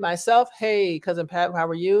fixed it myself. Hey, cousin Pat, how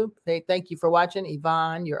are you? Hey, thank you for watching.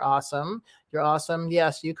 Yvonne, you're awesome. You're awesome.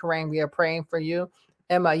 Yes, you, Kareem, we are praying for you.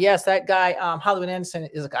 Emma, yes, that guy, Hollywood Anderson,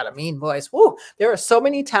 is got a mean voice. Woo! There are so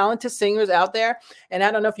many talented singers out there. And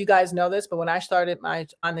I don't know if you guys know this, but when I started my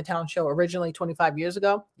On the Town show originally 25 years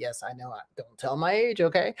ago, yes, I know, I don't tell my age,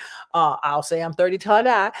 okay? I'll say I'm 30 till I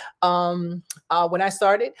die. When I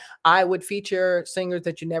started, I would feature singers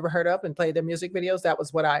that you never heard of and play their music videos. That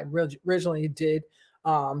was what I originally did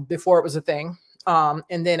before it was a thing.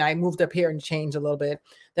 And then I moved up here and changed a little bit.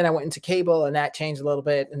 Then I went into cable and that changed a little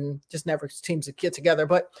bit and just never seems to get together.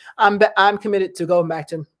 But I'm committed to going back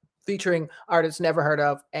to featuring artists never heard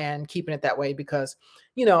of and keeping it that way because,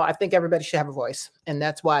 you know, I think everybody should have a voice. And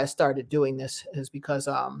that's why I started doing this is because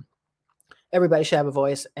everybody should have a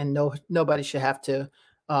voice and nobody should have to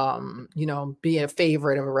be a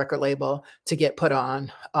favorite of a record label to get put on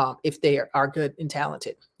if they are good and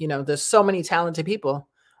talented. You know, there's so many talented people.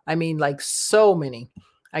 I mean, like so many.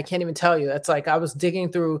 I can't even tell you. It's like I was digging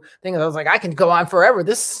through things. I was like, I can go on forever.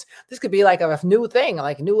 This could be like a new thing,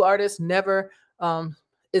 like new artists never.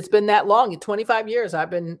 It's been that long. 25 years I've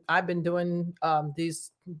been doing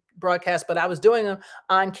these broadcasts, but I was doing them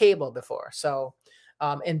on cable before. So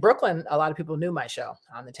in Brooklyn, a lot of people knew my show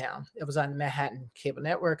On the Town. It was on Manhattan Cable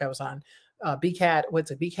Network. I was on BCAT. What's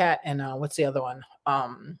it? BCAT and what's the other one?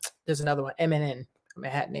 There's another one, MNN.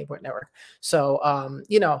 Manhattan Neighborhood Network. So,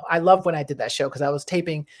 I loved when I did that show because I was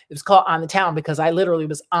taping. It was called On the Town because I literally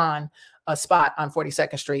was on a spot on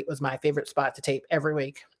 42nd Street. Was my favorite spot to tape every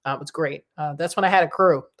week. It was great. That's when I had a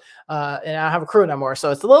crew, and I don't have a crew no more.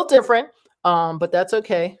 So it's a little different, but that's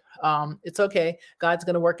okay. It's okay. God's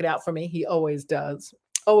going to work it out for me. He always does.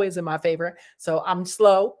 Always in my favor. So I'm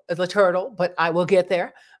slow as a turtle, but I will get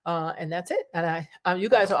there. And that's it. And you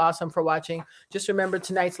guys are awesome for watching. Just remember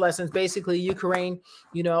tonight's lessons. Basically, Ukraine,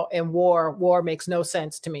 and war makes no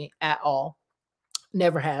sense to me at all.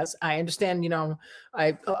 Never has. I understand,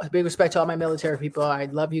 I big respect to all my military people. I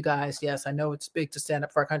love you guys. Yes, I know it's big to stand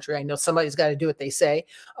up for our country. I know somebody's got to do what they say,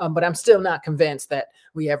 but I'm still not convinced that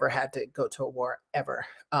we ever had to go to a war ever.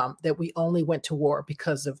 That we only went to war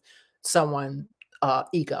because of someone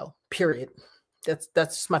ego, period.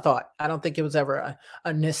 That's my thought. I don't think it was ever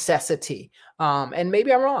a necessity. And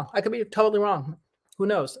maybe I'm wrong. I could be totally wrong. Who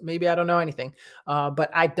knows? Maybe I don't know anything.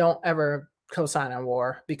 But I don't ever co-sign on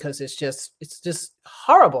war because it's just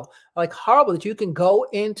horrible. Like horrible that you can go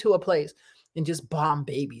into a place and just bomb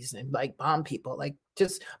babies and like bomb people.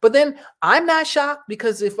 But then I'm not shocked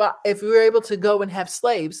because if we were able to go and have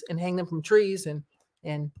slaves and hang them from trees and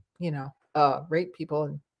rape people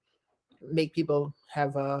and make people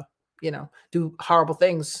have do horrible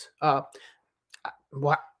things. I'm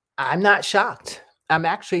not shocked. I'm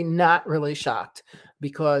actually not really shocked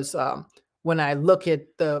because when I look at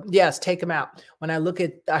take them out. When I look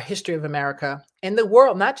at the history of America and the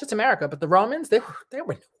world, not just America, but the Romans, they were there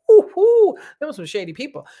were some shady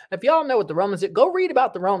people. If y'all know what the Romans did, go read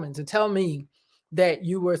about the Romans and tell me that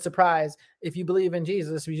you were surprised. If you believe in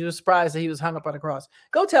Jesus, you were surprised that he was hung up on a cross.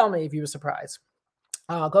 Go tell me if you were surprised.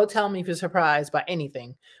 Go tell me if you're surprised by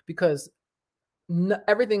anything, because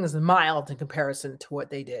everything is mild in comparison to what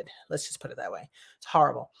they did. Let's just put it that way. It's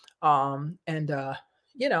horrible.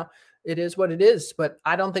 It is what it is, but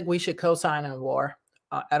I don't think we should co-sign on war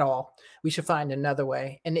at all. We should find another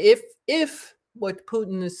way. And if what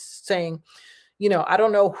Putin is saying, I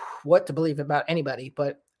don't know what to believe about anybody,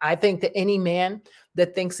 but I think that any man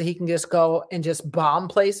that thinks that he can just go and just bomb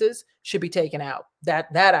places should be taken out. That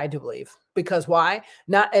I do believe. Because why?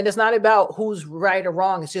 And it's not about who's right or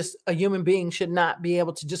wrong. It's just a human being should not be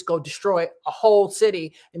able to just go destroy a whole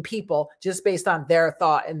city and people just based on their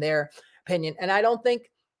thought and their opinion. And I don't think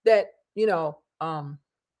that,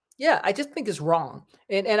 I just think it's wrong.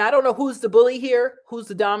 And I don't know who's the bully here, who's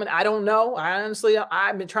the dominant. I don't know.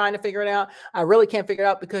 I've been trying to figure it out. I really can't figure it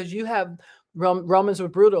out because you have Romans were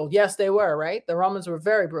brutal. Yes, they were, right? The Romans were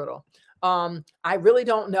very brutal. I really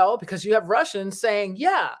don't know because you have Russians saying,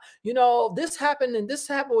 this happened and this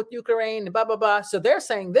happened with Ukraine and blah, blah, blah. So they're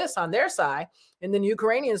saying this on their side. And then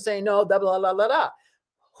Ukrainians saying, no, blah, blah, blah, blah, blah.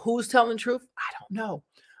 Who's telling the truth? I don't know.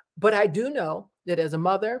 But I do know that as a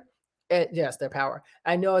mother, yes, their power.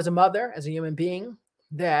 I know as a mother, as a human being,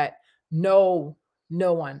 that no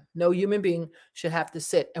human being should have to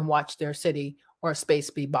sit and watch their city or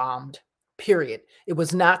space be bombed. Period. It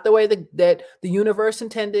was not the way that the universe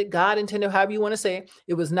intended, God intended, however you want to say it.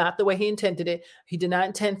 It was not the way he intended it. He did not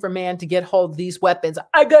intend for man to get hold of these weapons.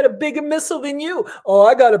 I got a bigger missile than you. Oh,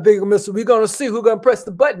 I got a bigger missile. We're going to see who's going to press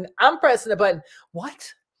the button. I'm pressing the button.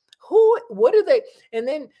 What? What are they? And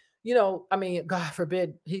then, God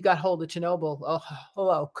forbid he got hold of Chernobyl. Oh,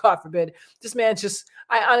 hello. God forbid. This man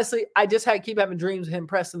I just keep having dreams of him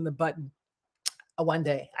pressing the button. One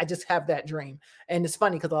day. I just have that dream. And it's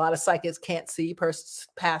funny because a lot of psychics can't see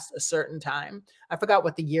past a certain time. I forgot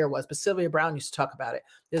what the year was, but Sylvia Brown used to talk about it.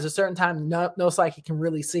 There's a certain time no psychic can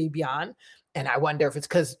really see beyond. And I wonder if it's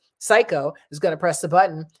because Psycho is going to press the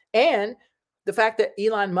button. And the fact that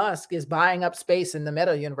Elon Musk is buying up space in the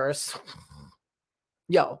meta universe.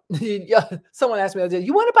 Someone asked me,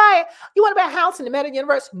 you want to buy a house in the meta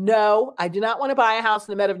universe? No, I do not want to buy a house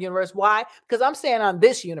in the meta universe. Why? Because I'm staying on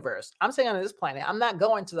this universe. I'm staying on this planet. I'm not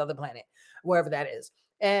going to the other planet, wherever that is.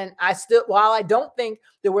 And while I don't think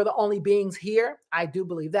that we're the only beings here, I do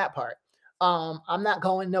believe that part. I'm not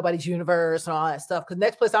going nobody's universe and all that stuff. Because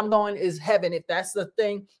next place I'm going is heaven. If that's the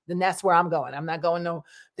thing, then that's where I'm going. I'm not going no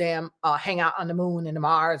damn hang out on the moon and the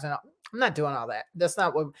Mars and all. I'm not doing all that. That's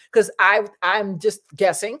not what, because I'm just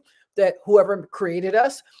guessing that whoever created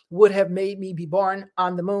us would have made me be born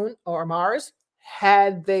on the moon or Mars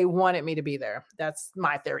had they wanted me to be there. That's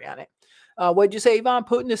my theory on it. What'd you say, Yvonne?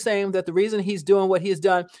 Putin is saying that the reason he's doing what he's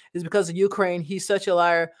done is because of Ukraine. He's such a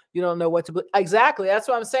liar. You don't know what to believe. Exactly. That's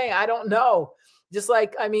what I'm saying. I don't know. Just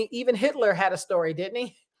like, even Hitler had a story, didn't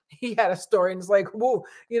he? He had a story and it's like, whoa,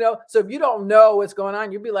 so if you don't know what's going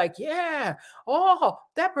on, you'd be like, yeah, oh,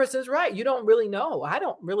 that person's right. You don't really know. I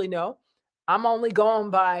don't really know. I'm only going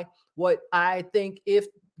by what I think if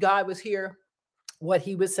God was here, what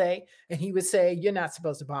he would say. And he would say, you're not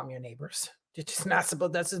supposed to bomb your neighbors. You're just not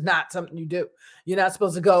supposed, this is not something you do. You're not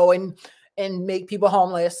supposed to go and make people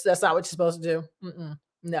homeless. That's not what you're supposed to do.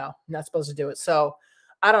 No, not supposed to do it. So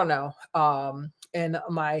I don't know. And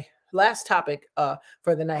my last topic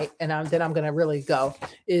for the night, and then I'm going to really go,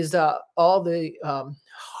 is all the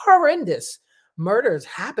horrendous murders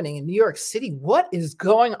happening in New York City. What is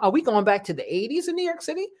going on? Are we going back to the 80s in New York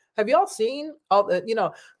City? Have y'all seen all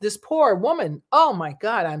the, this poor woman? Oh my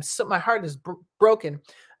God, my heart is broken.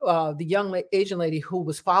 The young Asian lady who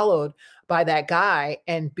was followed by that guy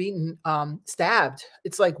and beaten, stabbed.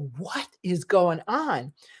 It's like, what is going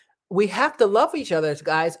on? We have to love each other,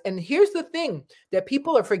 guys. And here's the thing that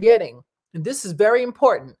people are forgetting. And this is very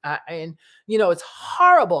important. It's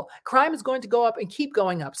horrible. Crime is going to go up and keep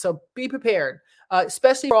going up. So be prepared,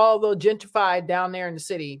 especially for all the gentrified down there in the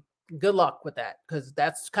city. Good luck with that, because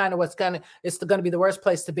that's kind of it's going to be the worst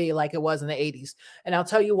place to be, like it was in the 80s. And I'll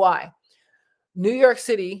tell you why. New York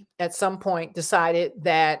City at some point decided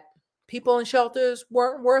that people in shelters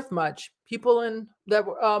weren't worth much. People that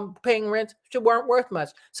were paying rent weren't worth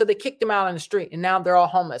much. So they kicked them out on the street, and now they're all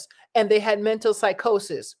homeless. And they had mental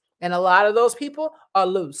psychosis. And a lot of those people are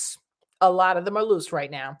loose. A lot of them are loose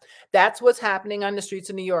right now. That's what's happening on the streets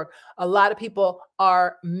of New York. A lot of people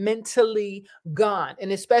are mentally gone.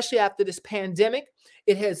 And especially after this pandemic,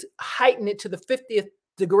 it has heightened it to the 50th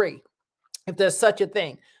degree, if there's such a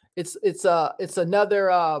thing. It's a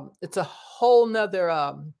whole nother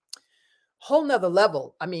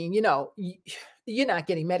level. You're not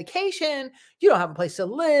getting medication. You don't have a place to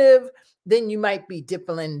live. Then you might be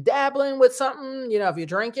dabbling with something. If you're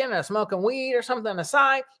drinking or smoking weed or something on the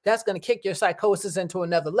side, that's going to kick your psychosis into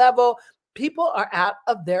another level. People are out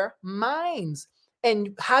of their minds.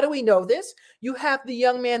 And how do we know this? You have the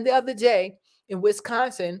young man the other day in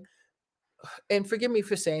Wisconsin, and forgive me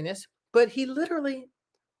for saying this, but he literally,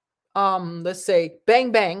 let's say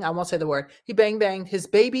bang, bang. I won't say the word. He bang, banged his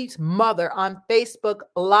baby's mother on Facebook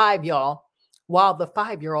Live, y'all, while the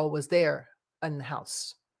 5-year-old was there in the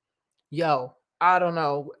house. Yo, I don't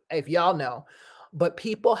know if y'all know, but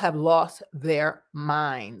people have lost their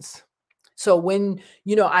minds. So when,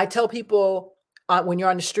 I tell people when you're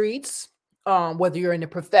on the streets, whether you're in a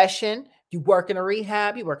profession, you work in a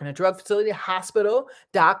rehab, you work in a drug facility, hospital,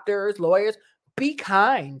 doctors, lawyers, be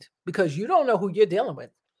kind because you don't know who you're dealing with.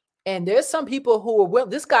 And there's some people who are willing.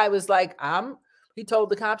 This guy was like, he told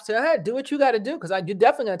the cops, hey, do what you got to do because you're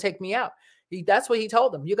definitely going to take me out. That's what he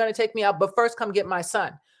told them. You're going to take me out, but first come get my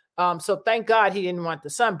son. So thank God he didn't want the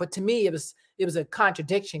son. But to me, it was a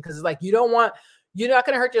contradiction because it's like, you're not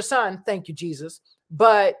going to hurt your son. Thank you, Jesus.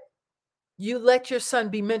 But you let your son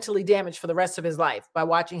be mentally damaged for the rest of his life by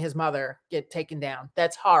watching his mother get taken down.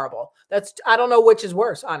 That's horrible. I don't know which is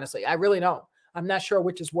worse, honestly. I really don't. I'm not sure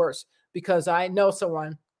which is worse because I know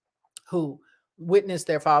someone who witnessed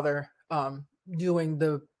their father doing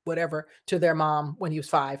the whatever to their mom when he was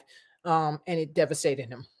 5. And it devastated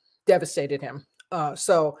him.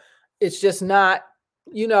 So it's just not,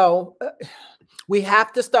 we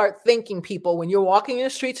have to start thinking, people, when you're walking in the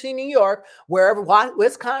streets in New York, wherever,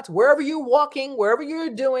 Wisconsin, wherever you're walking, wherever you're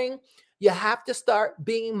doing, you have to start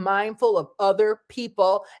being mindful of other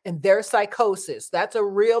people and their psychosis. That's a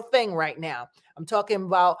real thing right now. I'm talking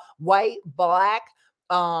about white, black,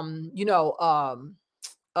 yes,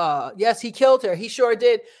 he killed her. He sure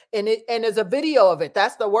did. And there's a video of it.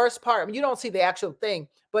 That's the worst part. I mean, you don't see the actual thing,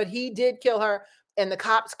 but he did kill her. And the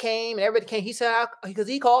cops came and everybody came. He said, because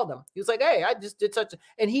he called them. He was like, hey, I just did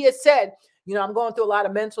and he had said, I'm going through a lot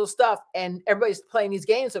of mental stuff and everybody's playing these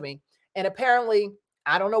games with me. And apparently,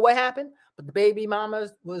 I don't know what happened, but the baby mama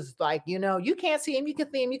was like, you can't see him. You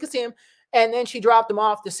can see him. You can see him. And then she dropped him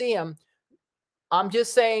off to see him. I'm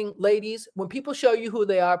just saying, ladies, when people show you who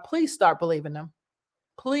they are, please start believing them.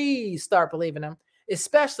 Please start believing them,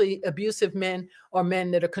 especially abusive men or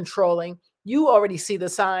men that are controlling. You already see the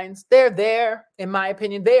signs. They're there, in my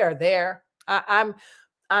opinion. They are there. I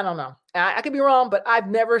don't know. I could be wrong, but I've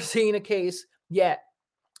never seen a case yet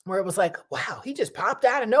where it was like, wow, he just popped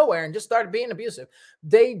out of nowhere and just started being abusive.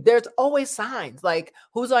 There's always signs like,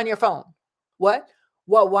 who's on your phone? What?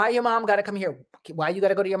 Well, why your mom got to come here? Why you got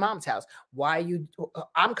to go to your mom's house?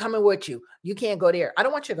 I'm coming with you. You can't go there. I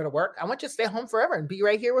don't want you to go to work. I want you to stay home forever and be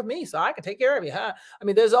right here with me so I can take care of you. Huh? I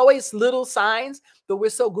mean, there's always little signs, but we're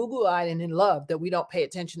so Google-eyed and in love that we don't pay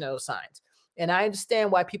attention to those signs. And I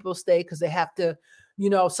understand why people stay because they have to,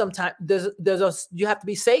 sometimes you have to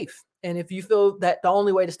be safe. And if you feel that the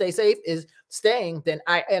only way to stay safe is staying, then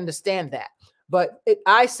I understand that. But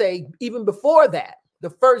I say even before that, the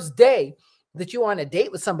first day that you're on a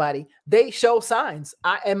date with somebody, they show signs.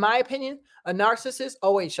 In my opinion, a narcissist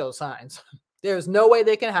always shows signs. There's no way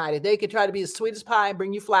they can hide it. They could try to be as sweet as pie and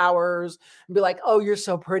bring you flowers and be like, oh, you're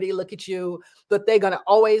so pretty. Look at you. But they're going to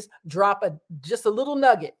always drop just a little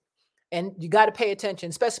nugget. And you got to pay attention,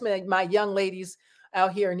 especially like my young ladies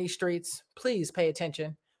out here in these streets. Please pay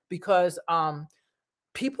attention because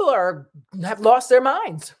people have lost their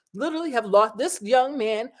minds. Literally have lost. This young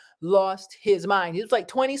man lost his mind. He was like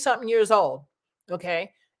 20 something years old.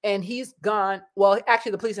 Okay. And he's gone. Well,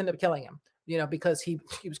 actually the police ended up killing him, because he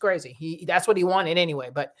was crazy. That's what he wanted anyway.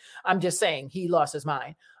 But I'm just saying he lost his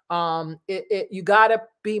mind. You gotta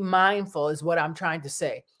be mindful is what I'm trying to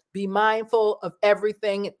say. Be mindful of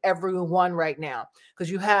everything and everyone right now.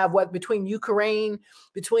 Because you have between Ukraine,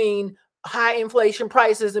 between high inflation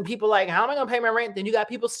prices and people like, how am I going to pay my rent? Then you got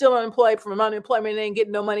people still unemployed from unemployment. They ain't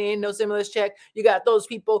getting no money, ain't no stimulus check. You got those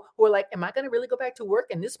people who are like, am I going to really go back to work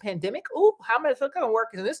in this pandemic? Oh, how am I going to work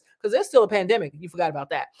in this? Because there's still a pandemic. You forgot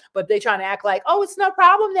about that. But they trying to act like, oh, it's no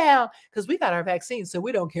problem now because we got our vaccine. So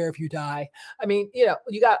we don't care if you die. I mean, you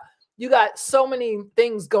got so many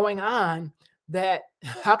things going on that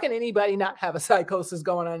how can anybody not have a psychosis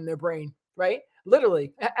going on in their brain, right?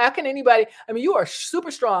 Literally, how can anybody? I mean, you are super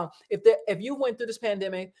strong. If you went through this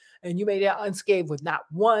pandemic and you made it unscathed with not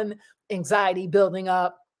one anxiety building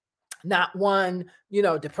up, not one,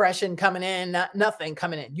 depression coming in, nothing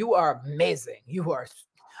coming in. You are amazing. You are.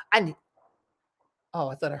 I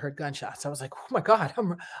thought I heard gunshots. I was like, oh my God,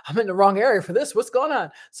 I'm in the wrong area for this. What's going on?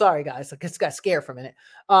 Sorry, guys. I just got scared for a minute.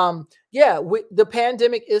 The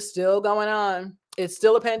pandemic is still going on. It's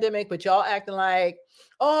still a pandemic, but y'all acting like,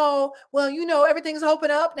 oh, well, everything's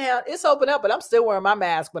open up now. It's open up, but I'm still wearing my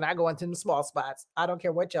mask when I go into the small spots. I don't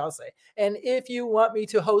care what y'all say. And if you want me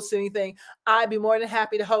to host anything, I'd be more than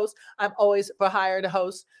happy to host. I'm always for hire to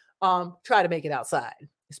host. Try to make it outside,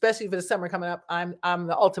 especially for the summer coming up. I'm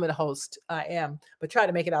the ultimate host. I am, but try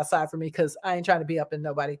to make it outside for me because I ain't trying to be up in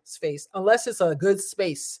nobody's face unless it's a good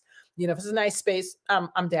space. If it's a nice space,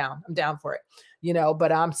 I'm down. I'm down for it.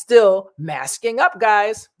 But I'm still masking up,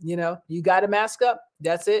 guys. You got to mask up.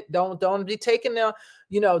 That's it. Don't be taking the,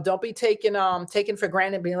 don't be taking for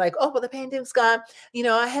granted, being like, oh, well, the pandemic's gone.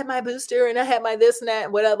 I had my booster and I had my this and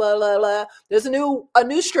that, whatever, blah, blah, blah. There's a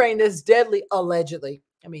new strain that's deadly, allegedly.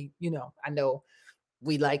 I mean, I know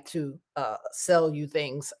we like to sell you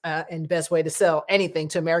things, and the best way to sell anything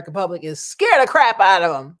to American public is scare the crap out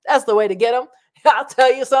of them. That's the way to get them. I'll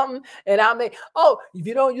tell you something, and if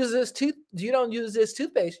you don't use this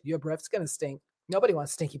toothpaste, your breath's gonna stink. Nobody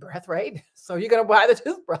wants stinky breath, right? So you're gonna buy the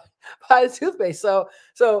toothpaste. So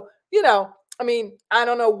I mean, I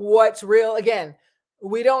don't know what's real. Again,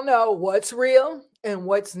 we don't know what's real and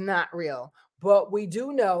what's not real, but we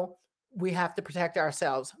do know we have to protect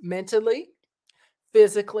ourselves mentally,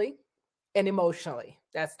 physically, and emotionally.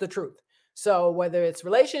 That's the truth. So whether it's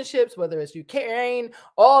relationships, whether it's Ukraine,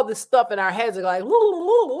 all this stuff in our heads are like,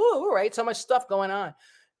 right? So much stuff going on.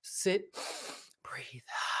 Sit, breathe,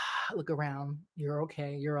 look around. You're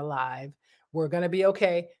okay. You're alive. We're going to be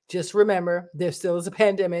okay. Just remember, there still is a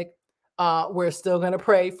pandemic. We're still going to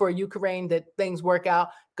pray for Ukraine that things work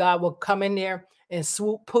out. God will come in there and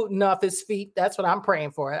swoop Putin off his feet. That's what I'm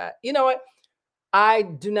praying for. You know what? I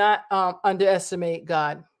do not underestimate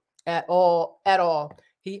God at all.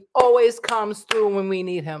 He always comes through when we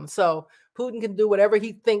need him. So Putin can do whatever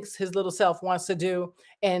he thinks his little self wants to do.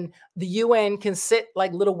 And the UN can sit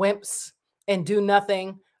like little wimps and do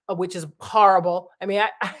nothing, which is horrible. I mean,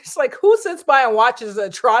 it's like, who sits by and watches the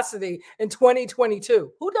atrocity in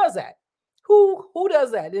 2022? Who does that? Who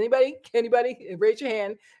does that? Anybody? Raise your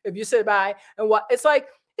hand if you sit by and what? It's like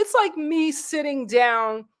me sitting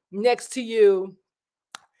down next to you,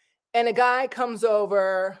 and a guy comes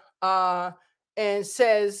over and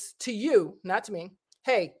says to you, not to me,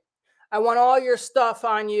 hey, I want all your stuff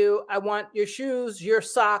on you. I want your shoes, your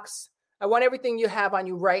socks. I want everything you have on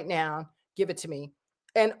you right now. Give it to me.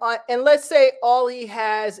 And let's say all he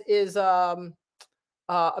has is a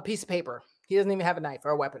piece of paper. He doesn't even have a knife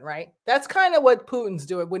or a weapon, right? That's kind of what Putin's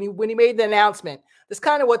doing when he made the announcement. That's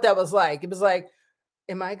kind of what that was like. It was like,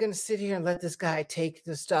 am I going to sit here and let this guy take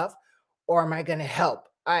the stuff, or am I going to help?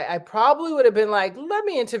 I probably would have been like, let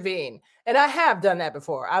me intervene. And I have done that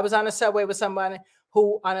before. I was on a subway with someone it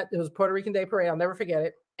was Puerto Rican Day Parade. I'll never forget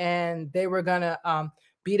it. And they were going to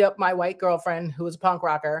beat up my white girlfriend who was a punk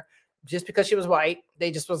rocker just because she was white. They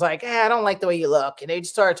just was like, I don't like the way you look. And they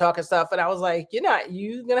just started talking stuff. And I was like, you're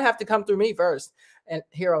going to have to come through me first. And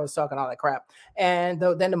Hero was talking all that crap. And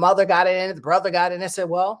then the mother got it in, the brother got it. And I said,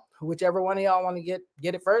 well, whichever one of y'all want to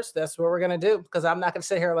get it first, that's what we're going to do, because I'm not going to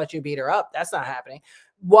sit here and let you beat her up. That's not happening.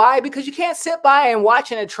 Why? Because you can't sit by and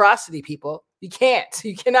watch an atrocity, people. You can't.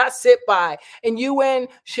 You cannot sit by. And UN,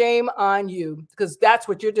 shame on you, because that's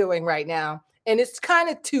what you're doing right now. And it's kind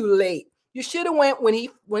of too late. You should have went when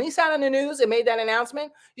he sat on the news and made that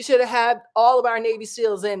announcement. You should have had all of our Navy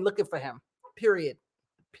SEALs in looking for him. Period.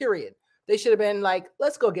 They should have been like,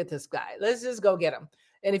 let's go get this guy. Let's just go get him.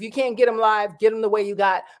 And if you can't get him live, get him the way you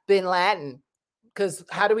got Bin Laden. Because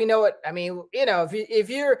how do we know it? I mean, if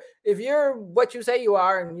you're what you say you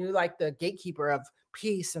are, and you're like the gatekeeper of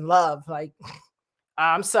peace and love, like,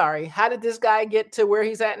 I'm sorry, how did this guy get to where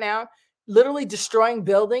he's at now? Literally destroying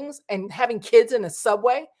buildings and having kids in a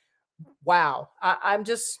subway. Wow, I'm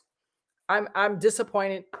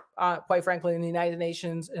disappointed. Quite frankly, in the United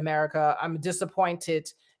Nations, in America, I'm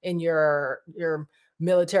disappointed in your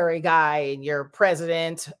military guy and your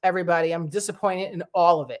president, everybody. I'm disappointed in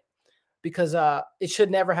all of it. Because it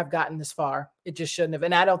should never have gotten this far. It just shouldn't have.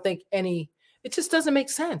 And I don't think it just doesn't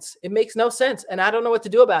make sense. It makes no sense. And I don't know what to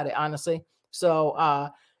do about it, honestly.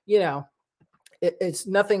 So, it's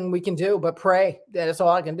nothing we can do but pray. That's all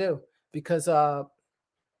I can do, because I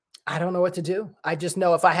don't know what to do. I just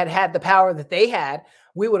know if I had the power that they had,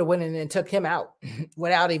 we would have went in and took him out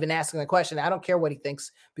without even asking the question. I don't care what he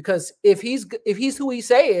thinks, because if he's who he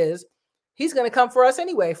say is, he's going to come for us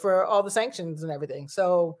anyway for all the sanctions and everything.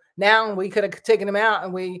 So now we could have taken him out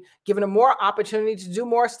and we given him more opportunity to do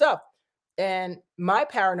more stuff. And my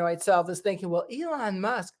paranoid self is thinking, well, Elon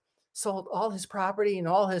Musk sold all his property and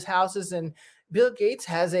all his houses, and Bill Gates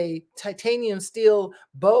has a titanium steel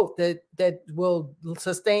boat that will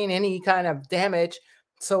sustain any kind of damage.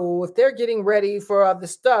 So if they're getting ready for other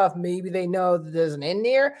stuff, maybe they know that there's an end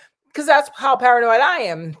near, because that's how paranoid I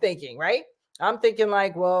am thinking, right? I'm thinking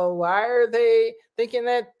like, well, why are they thinking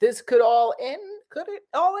that this could all end? Could it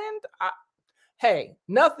all end? Hey,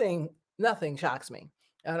 nothing shocks me.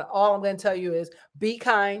 And all I'm going to tell you is be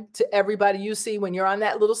kind to everybody you see when you're on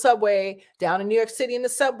that little subway down in New York City in the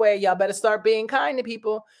subway. Y'all better start being kind to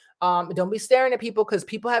people. Don't be staring at people, because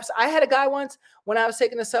people I had a guy once when I was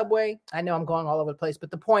taking the subway. I know I'm going all over the place,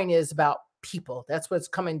 but the point is about people. That's what it's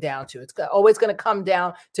coming down to. It's always going to come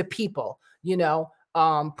down to people,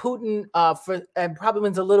 Putin, and probably when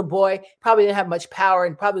he was a little boy, probably didn't have much power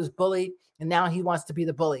and probably was bullied, and now he wants to be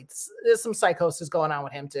the bully. There's some psychosis going on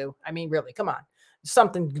with him too. I mean, really, come on,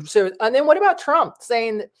 something serious. And then what about Trump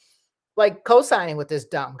saying that, like, co-signing with this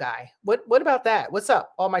dumb guy? What about that? What's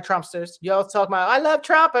up, all my Trumpsters? Y'all talking about, I love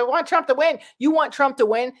Trump, I want Trump to win. You want Trump to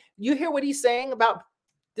win? You hear what he's saying about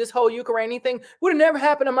this whole Ukraine thing? Would have never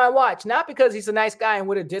happened on my watch. Not because he's a nice guy and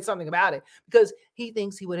would have did something about it, because he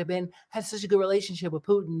thinks he would have had such a good relationship with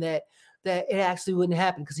Putin that it actually wouldn't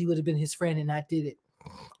happen because he would have been his friend and not did it.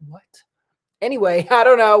 What? Anyway, I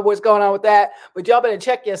don't know what's going on with that, but y'all better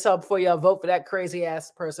check yourself before y'all vote for that crazy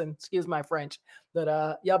ass person. Excuse my French,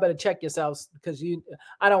 but y'all better check yourselves, because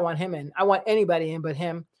I don't want him in. I want anybody in but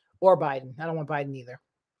him or Biden. I don't want Biden either.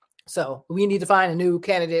 So we need to find a new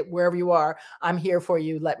candidate wherever you are. I'm here for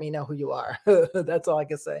you. Let me know who you are. That's all I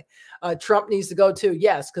can say. Trump needs to go too.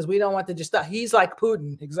 Yes, because we don't want to just, he's like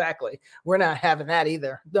Putin. Exactly. We're not having that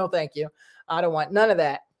either. No, thank you. I don't want none of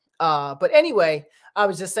that. But anyway, I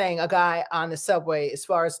was just saying, a guy on the subway, as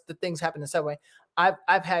far as the things happen in the subway,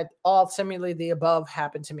 I've had all similarly the above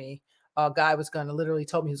happen to me. A guy was going to literally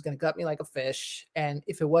told me he was going to gut me like a fish. And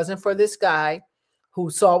if it wasn't for this guy who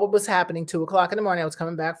saw what was happening, 2:00 in the morning, I was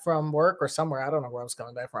coming back from work or somewhere. I don't know where I was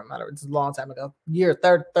coming back from. It's a long time ago,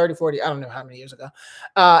 30, 40, I don't know how many years ago.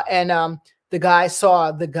 The guy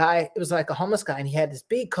saw it was like a homeless guy, and he had this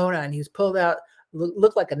big coat on. He was pulled out,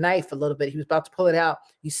 looked like a knife a little bit. He was about to pull it out.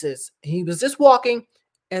 He says, he was just walking,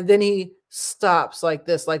 and then he stops like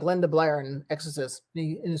this, like Linda Blair in Exorcist.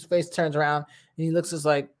 And his face turns around, and he looks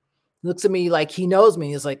at me like he knows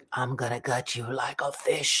me. He's like, I'm going to gut you like a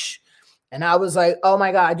fish. And I was like, oh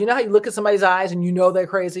my God, you know how you look at somebody's eyes and you know they're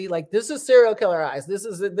crazy? Like, this is serial killer eyes. This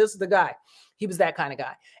is the guy. He was that kind of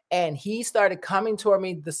guy. And he started coming toward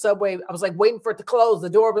me, the subway. I was like waiting for it to close the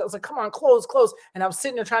door, but I was like, come on, close. And I was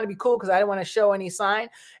sitting there trying to be cool because I didn't want to show any sign.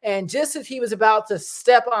 And just as he was about to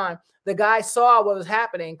step on, the guy saw what was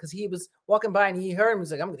happening because he was walking by and he heard him. He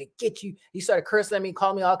was like, I'm going to get you. He started cursing at me,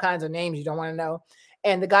 calling me all kinds of names you don't want to know.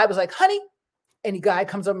 And the guy was like, honey. And the guy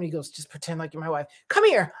comes up and he goes, just pretend like you're my wife. Come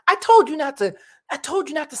here. I told you not to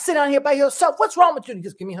sit down here by yourself. What's wrong with you? He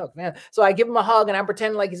just give me a hug, man. So I give him a hug and I'm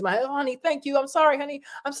pretending like he's my, oh, honey, thank you. I'm sorry, honey.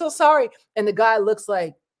 I'm so sorry. And the guy looks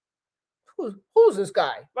like, who's this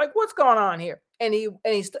guy? Like, what's going on here? And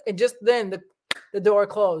just then the door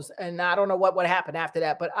closed. And I don't know what would happen after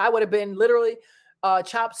that, but I would have been literally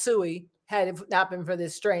chop suey had it not been for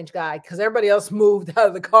this strange guy, because everybody else moved out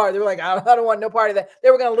of the car. They were like, I don't want no part of that. They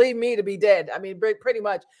were going to leave me to be dead. I mean, pretty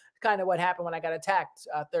much kind of what happened when I got attacked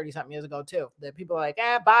 30-something years ago, too. That people are like,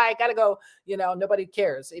 bye, got to go. You know, nobody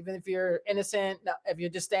cares. Even if you're innocent, if you're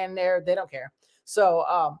just standing there, they don't care. So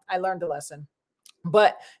I learned a lesson.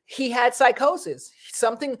 But he had psychosis.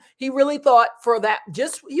 Something he really thought for that.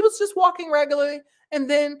 He was just walking regularly. And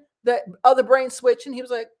then the other brain switched and he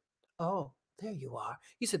was like, oh, there you are.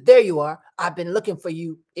 He said, there you are. I've been looking for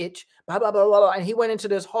you, itch. Blah, blah, blah, blah, blah. And he went into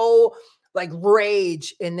this whole like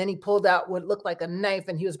rage. And then he pulled out what looked like a knife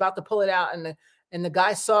and he was about to pull it out. And the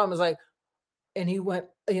guy saw him, was like, and he went,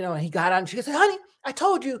 and he got on. She said, honey, I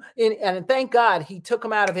told you. And thank God he took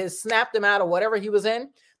him out of snapped him out of whatever he was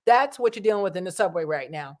in. That's what you're dealing with in the subway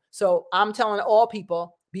right now. So I'm telling all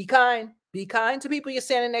people, be kind. Be kind to people you're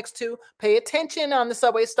standing next to. Pay attention on the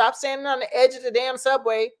subway. Stop standing on the edge of the damn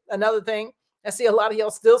subway. Another thing. I see a lot of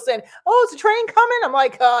y'all still saying, oh, is the train coming? I'm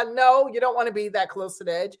like, no, you don't want to be that close to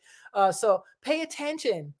the edge. So pay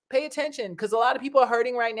attention, because a lot of people are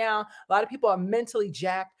hurting right now. A lot of people are mentally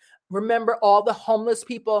jacked. Remember all the homeless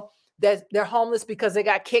people that they're homeless because they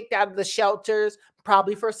got kicked out of the shelters,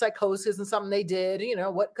 probably for psychosis and something they did,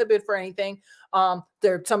 what could be for anything. Some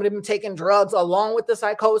of them taking drugs along with the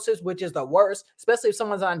psychosis, which is the worst, especially if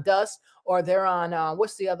someone's on dust or they're on,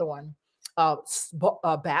 what's the other one?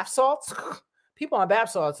 Bath salts. People on bath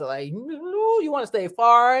salts are like, no, you want to stay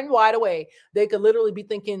far and wide away. They could literally be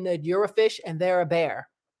thinking that you're a fish and they're a bear.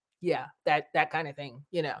 Yeah, that kind of thing,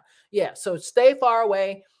 Yeah, so stay far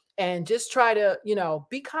away and just try to,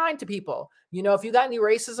 be kind to people. If you got any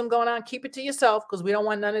racism going on, keep it to yourself because we don't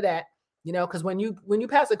want none of that. Because when you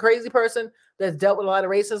pass a crazy person that's dealt with a lot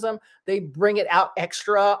of racism, they bring it out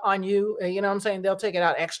extra on you. You know what I'm saying? They'll take it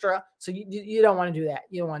out extra. So you don't want to do that.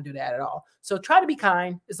 You don't want to do that at all. So try to be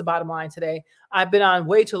kind is the bottom line today. I've been on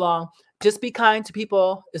way too long. Just be kind to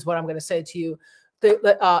people is what I'm going to say to you.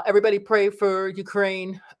 Everybody pray for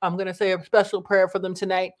Ukraine. I'm going to say a special prayer for them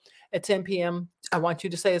tonight at 10 p.m. I want you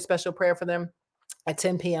to say a special prayer for them. at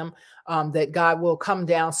 10 p.m. That God will come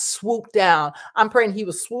down, swoop down. I'm praying he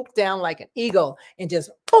will swoop down like an eagle and just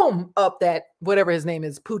boom up that, whatever his name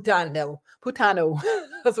is, Putano.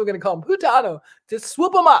 That's what we're going to call him, Putano. Just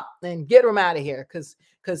swoop him up and get him out of here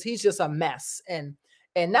because he's just a mess. And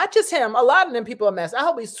not just him, a lot of them people are a mess. I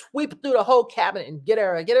hope he sweep through the whole cabinet and get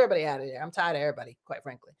everybody out of there. I'm tired of everybody, quite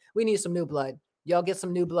frankly. We need some new blood. Y'all get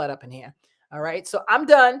some new blood up in here. All right. So I'm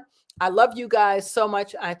done. I love you guys so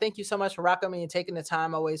much. I thank you so much for rocking me and taking the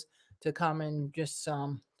time always to come and just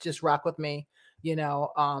rock with me. You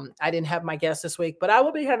know, I didn't have my guests this week, but I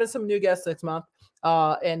will be having some new guests next month.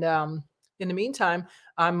 And in the meantime,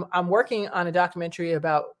 I'm working on a documentary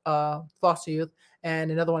about foster youth and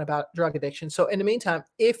another one about drug addiction. So in the meantime,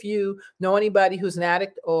 if you know anybody who's an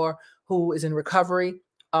addict or who is in recovery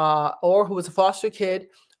or who is a foster kid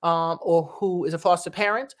or who is a foster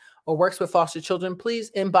parent or works with foster children,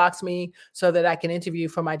 please inbox me so that I can interview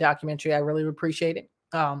for my documentary. I really appreciate it.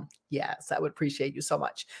 Yes, I would appreciate you so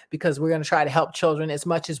much because we're going to try to help children as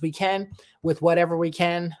much as we can with whatever we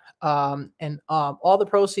can. And all the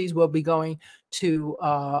proceeds will be going to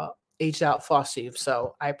aged out foster youth.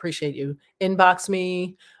 So I appreciate you. Inbox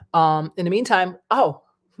me. In the meantime,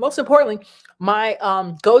 most importantly, my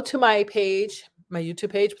go to my page, my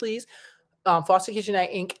YouTube page, please. Foster Kids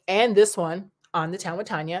Unite Inc. and this one on The Town with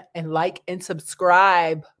Tanya, and like and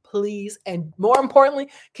subscribe, please. And more importantly,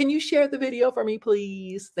 can you share the video for me,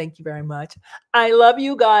 please? Thank you very much. I love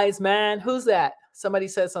you guys, man. Who's that? Somebody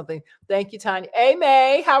said something. Thank you, Tanya. Hey,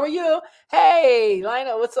 May, how are you? Hey,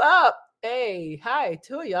 Lina, what's up? Hey, hi,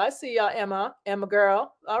 two of you. I see y'all, Emma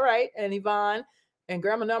girl. All right, and Yvonne and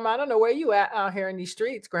Grandma Norma. I don't know where you at out here in these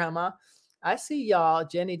streets, Grandma. I see y'all.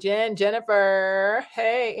 Jennifer.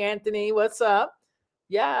 Hey, Anthony, what's up?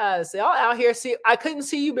 Yes, y'all out here. See, I couldn't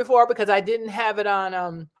see you before because I didn't have it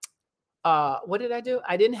on what did I do?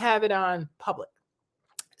 I didn't have it on public.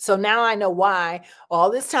 So now I know why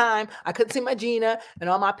all this time I couldn't see my Gina and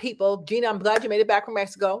all my people. Gina, I'm glad you made it back from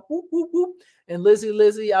Mexico. Whoop, whoop, whoop. And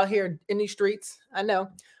Lizzie out here in these streets. I know.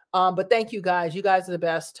 But thank you guys. You guys are the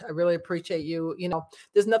best. I really appreciate you. You know,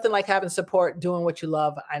 there's nothing like having support, doing what you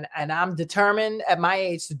love. And I'm determined at my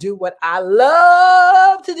age to do what I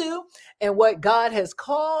love to do and what God has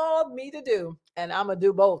called me to do. And I'm going to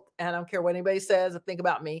do both. And I don't care what anybody says or think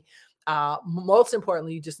about me. Most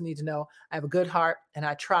importantly, you just need to know I have a good heart and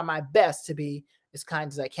I try my best to be as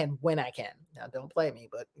kind as I can when I can. Now, don't play me,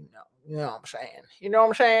 but you know what I'm saying. You know what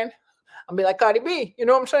I'm saying? I'll be like Cardi B. You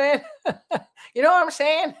know what I'm saying? You know what I'm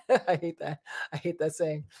saying? I hate that. I hate that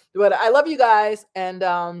saying. But I love you guys. And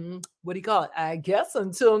what do you call it? I guess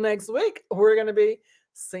until next week, we're going to be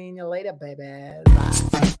seeing you later, baby. Bye.